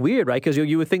kind of weird, right? Because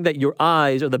you would think that your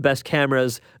eyes are the best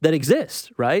cameras that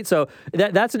exist, right? So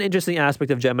that's an interesting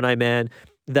aspect of Gemini Man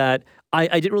that I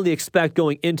didn't really expect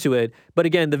going into it. But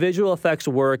again, the visual effects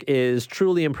work is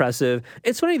truly impressive.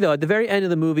 It's funny, though, at the very end of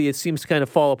the movie, it seems to kind of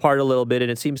fall apart a little bit, and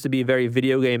it seems to be very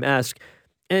video game-esque.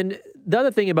 And the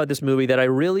other thing about this movie that I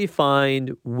really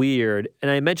find weird, and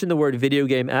I mentioned the word video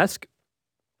game-esque,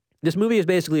 this movie is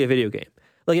basically a video game.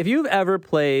 Like, if you've ever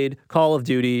played Call of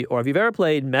Duty, or if you've ever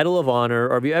played Medal of Honor,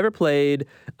 or if you ever played,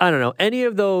 I don't know, any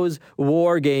of those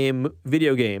war game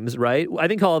video games, right? I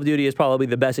think Call of Duty is probably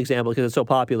the best example because it's so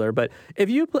popular. But if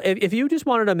you just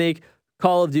wanted to make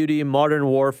Call of Duty Modern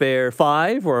Warfare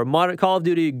 5 or Call of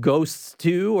Duty Ghosts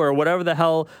 2 or whatever the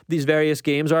hell these various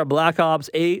games are, Black Ops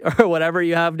 8 or whatever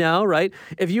you have now, right?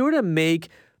 If you were to make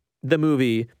the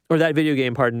movie, or that video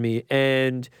game, pardon me,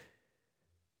 and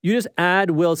you just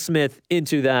add Will Smith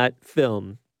into that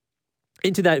film,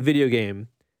 into that video game,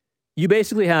 you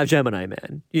basically have Gemini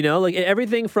Man. Like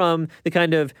everything from the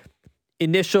kind of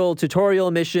initial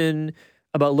tutorial mission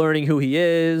about learning who he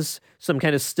is, some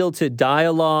kind of stilted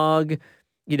dialogue,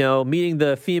 meeting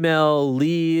the female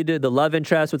lead, the love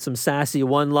interest with some sassy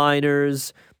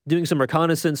one-liners, doing some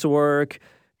reconnaissance work,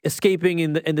 escaping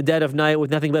in the dead of night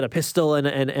with nothing but a pistol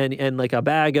and like a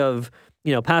bag of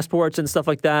passports and stuff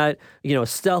like that,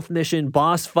 stealth mission,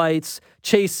 boss fights,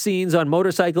 chase scenes on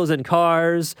motorcycles and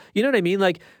cars. You know what I mean?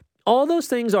 Like, all those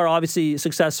things are obviously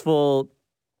successful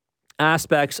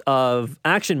aspects of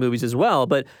action movies as well.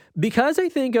 But because I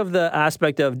think of the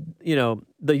aspect of,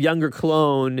 the younger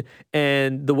clone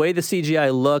and the way the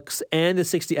CGI looks and the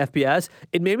 60 FPS,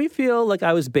 it made me feel like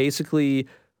I was basically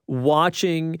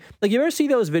watching, like, you ever see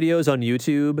those videos on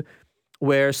YouTube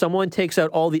where someone takes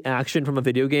out all the action from a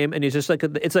video game and it's just like,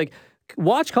 it's like,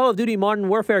 watch Call of Duty Modern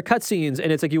Warfare cutscenes,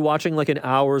 and it's like you're watching like an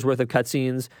hour's worth of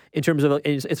cutscenes in terms of,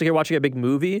 it's like you're watching a big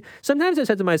movie. Sometimes I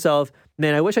said to myself,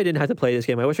 man, I wish I didn't have to play this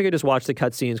game. I wish I could just watch the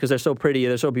cutscenes because they're so pretty,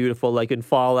 they're so beautiful, like in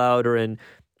Fallout or in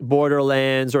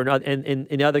Borderlands or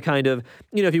in other kind of,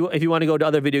 if you want to go to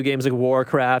other video games like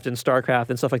Warcraft and StarCraft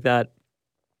and stuff like that.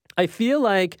 I feel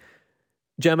like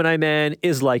Gemini Man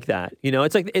is like that.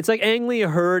 It's like Ang Lee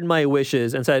heard my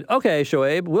wishes and said, okay,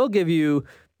 Shoaib, we'll give you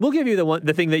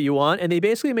the thing that you want. And they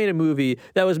basically made a movie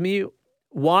that was me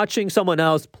watching someone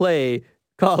else play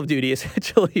Call of Duty,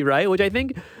 essentially, right? Which I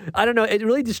think, I don't know, it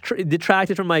really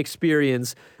detracted from my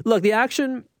experience. Look, the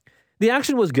action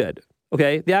was good,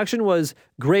 okay? The action was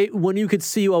great when you could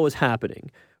see what was happening,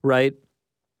 right?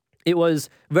 It was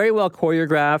very well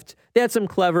choreographed. They had some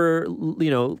clever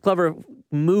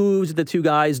moves that the two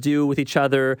guys do with each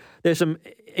other. There's some,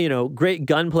 great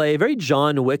gunplay, very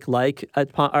John Wick-like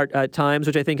at times,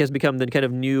 which I think has become the kind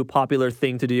of new popular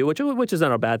thing to do, which is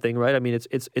not a bad thing, right? I mean,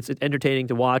 it's entertaining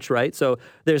to watch, right? So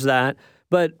there's that.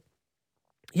 But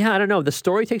yeah, I don't know. The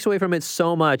story takes away from it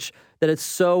so much that it's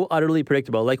so utterly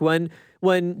predictable. Like when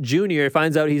Junior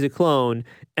finds out he's a clone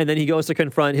and then he goes to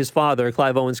confront his father,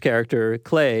 Clive Owen's character,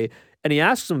 Clay, and he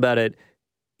asks him about it,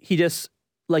 he just,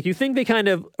 like, you think they kind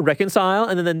of reconcile,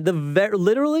 and then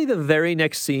literally the very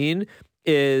next scene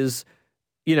is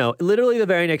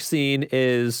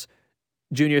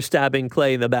Junior stabbing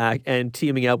Clay in the back and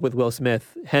teaming up with Will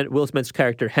Smith's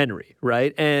character Henry,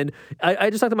 right? And I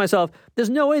just thought to myself,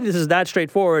 there's no way this is that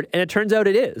straightforward, and it turns out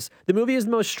it is. The movie is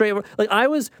the most straightforward. Like,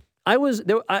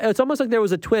 it's almost like there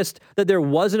was a twist that there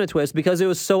wasn't a twist because it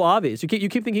was so obvious. You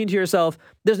keep thinking to yourself,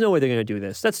 there's no way they're going to do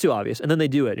this. That's too obvious. And then they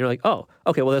do it. And you're like, oh,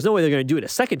 okay, well, there's no way they're going to do it a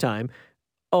second time.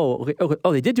 Oh, okay.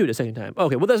 Oh, they did do it a second time.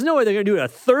 Okay, well, there's no way they're going to do it a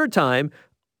third time.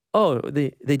 Oh,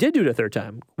 they did do it a third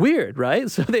time. Weird,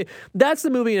 right? So that's the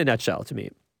movie in a nutshell to me.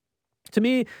 To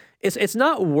me, it's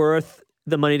not worth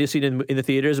the money to see it in the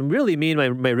theaters. And really, me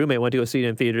and my roommate went to go see it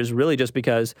in theaters really just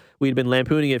because we'd been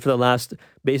lampooning it for the last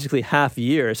basically half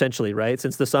year, essentially, right?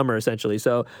 Since the summer, essentially.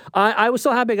 So I was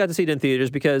so happy I got to see it in theaters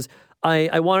because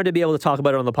I wanted to be able to talk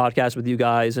about it on the podcast with you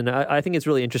guys. And I think it's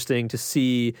really interesting to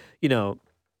see,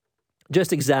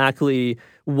 just exactly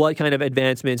what kind of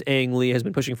advancements Ang Lee has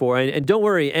been pushing for. And don't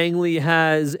worry, Ang Lee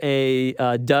has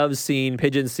a dove scene,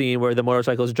 pigeon scene where the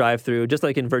motorcycles drive through, just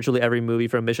like in virtually every movie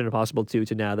from Mission Impossible 2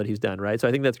 to now that he's done, right? So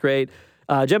I think that's great.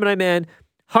 Gemini Man,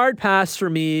 hard pass for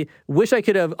me. Wish I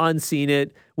could have unseen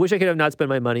it. Wish I could have not spent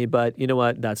my money, but you know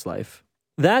what? That's life.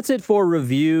 That's it for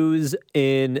reviews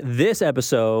in this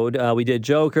episode. We did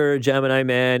Joker, Gemini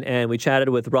Man, and we chatted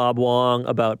with Rob Wong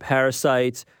about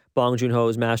Parasite, Bong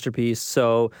Joon-ho's masterpiece.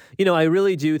 So, I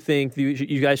really do think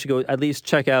you guys should go at least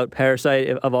check out Parasite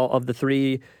of all of the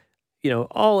three,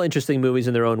 all interesting movies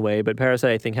in their own way, but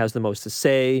Parasite I think has the most to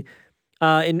say.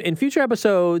 In future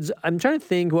episodes, I'm trying to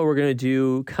think what we're going to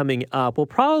do coming up. We'll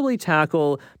probably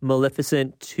tackle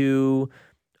Maleficent 2.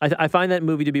 I find that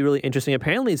movie to be really interesting.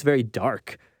 Apparently it's very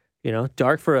dark.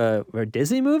 Dark for a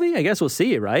Disney movie? I guess we'll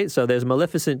see, right? So there's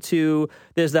Maleficent 2.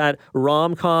 There's that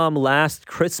rom-com Last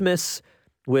Christmas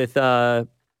with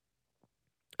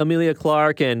Emilia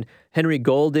Clarke and Henry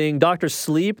Golding, Dr.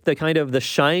 Sleep, the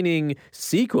Shining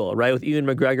sequel, right, with Ewan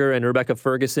McGregor and Rebecca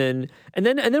Ferguson, and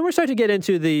then we're starting to get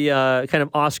into the kind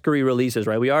of Oscar-y releases,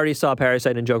 right? We already saw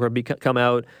Parasite and Joker come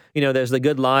out. There's The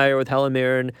Good Liar with Helen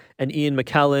Mirren and Ian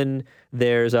McKellen.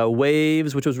 There's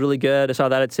Waves, which was really good. I saw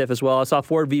that at TIFF as well. I saw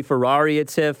Ford v Ferrari at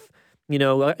TIFF. I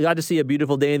got to see A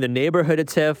Beautiful Day in the Neighborhood at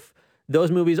TIFF.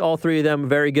 Those movies, all three of them,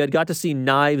 very good. Got to see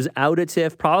Knives Out at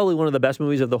TIFF, probably one of the best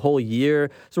movies of the whole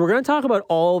year. So we're going to talk about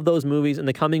all of those movies in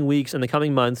the coming weeks and the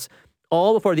coming months,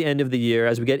 all before the end of the year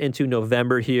as we get into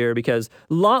November here, because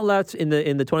a lot left in the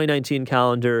 2019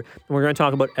 calendar, and we're going to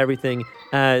talk about everything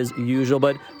as usual.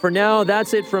 But for now,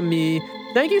 that's it from me.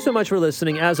 Thank you so much for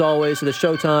listening, as always, to the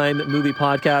Showtime Movie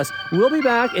Podcast. We'll be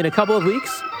back in a couple of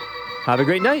weeks. Have a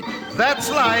great night. That's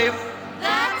life.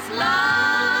 That's life.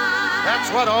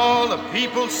 That's what all the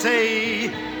people say.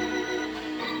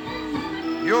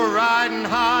 You're riding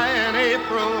high in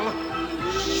April,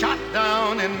 shot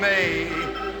down in May.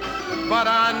 But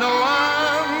I know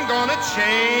I'm gonna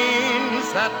change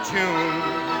that tune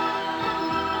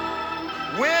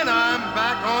when I'm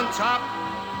back on top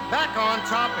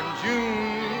in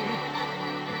June.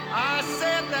 I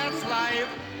said that's life.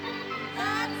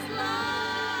 That's life.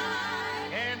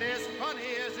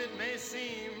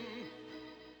 seem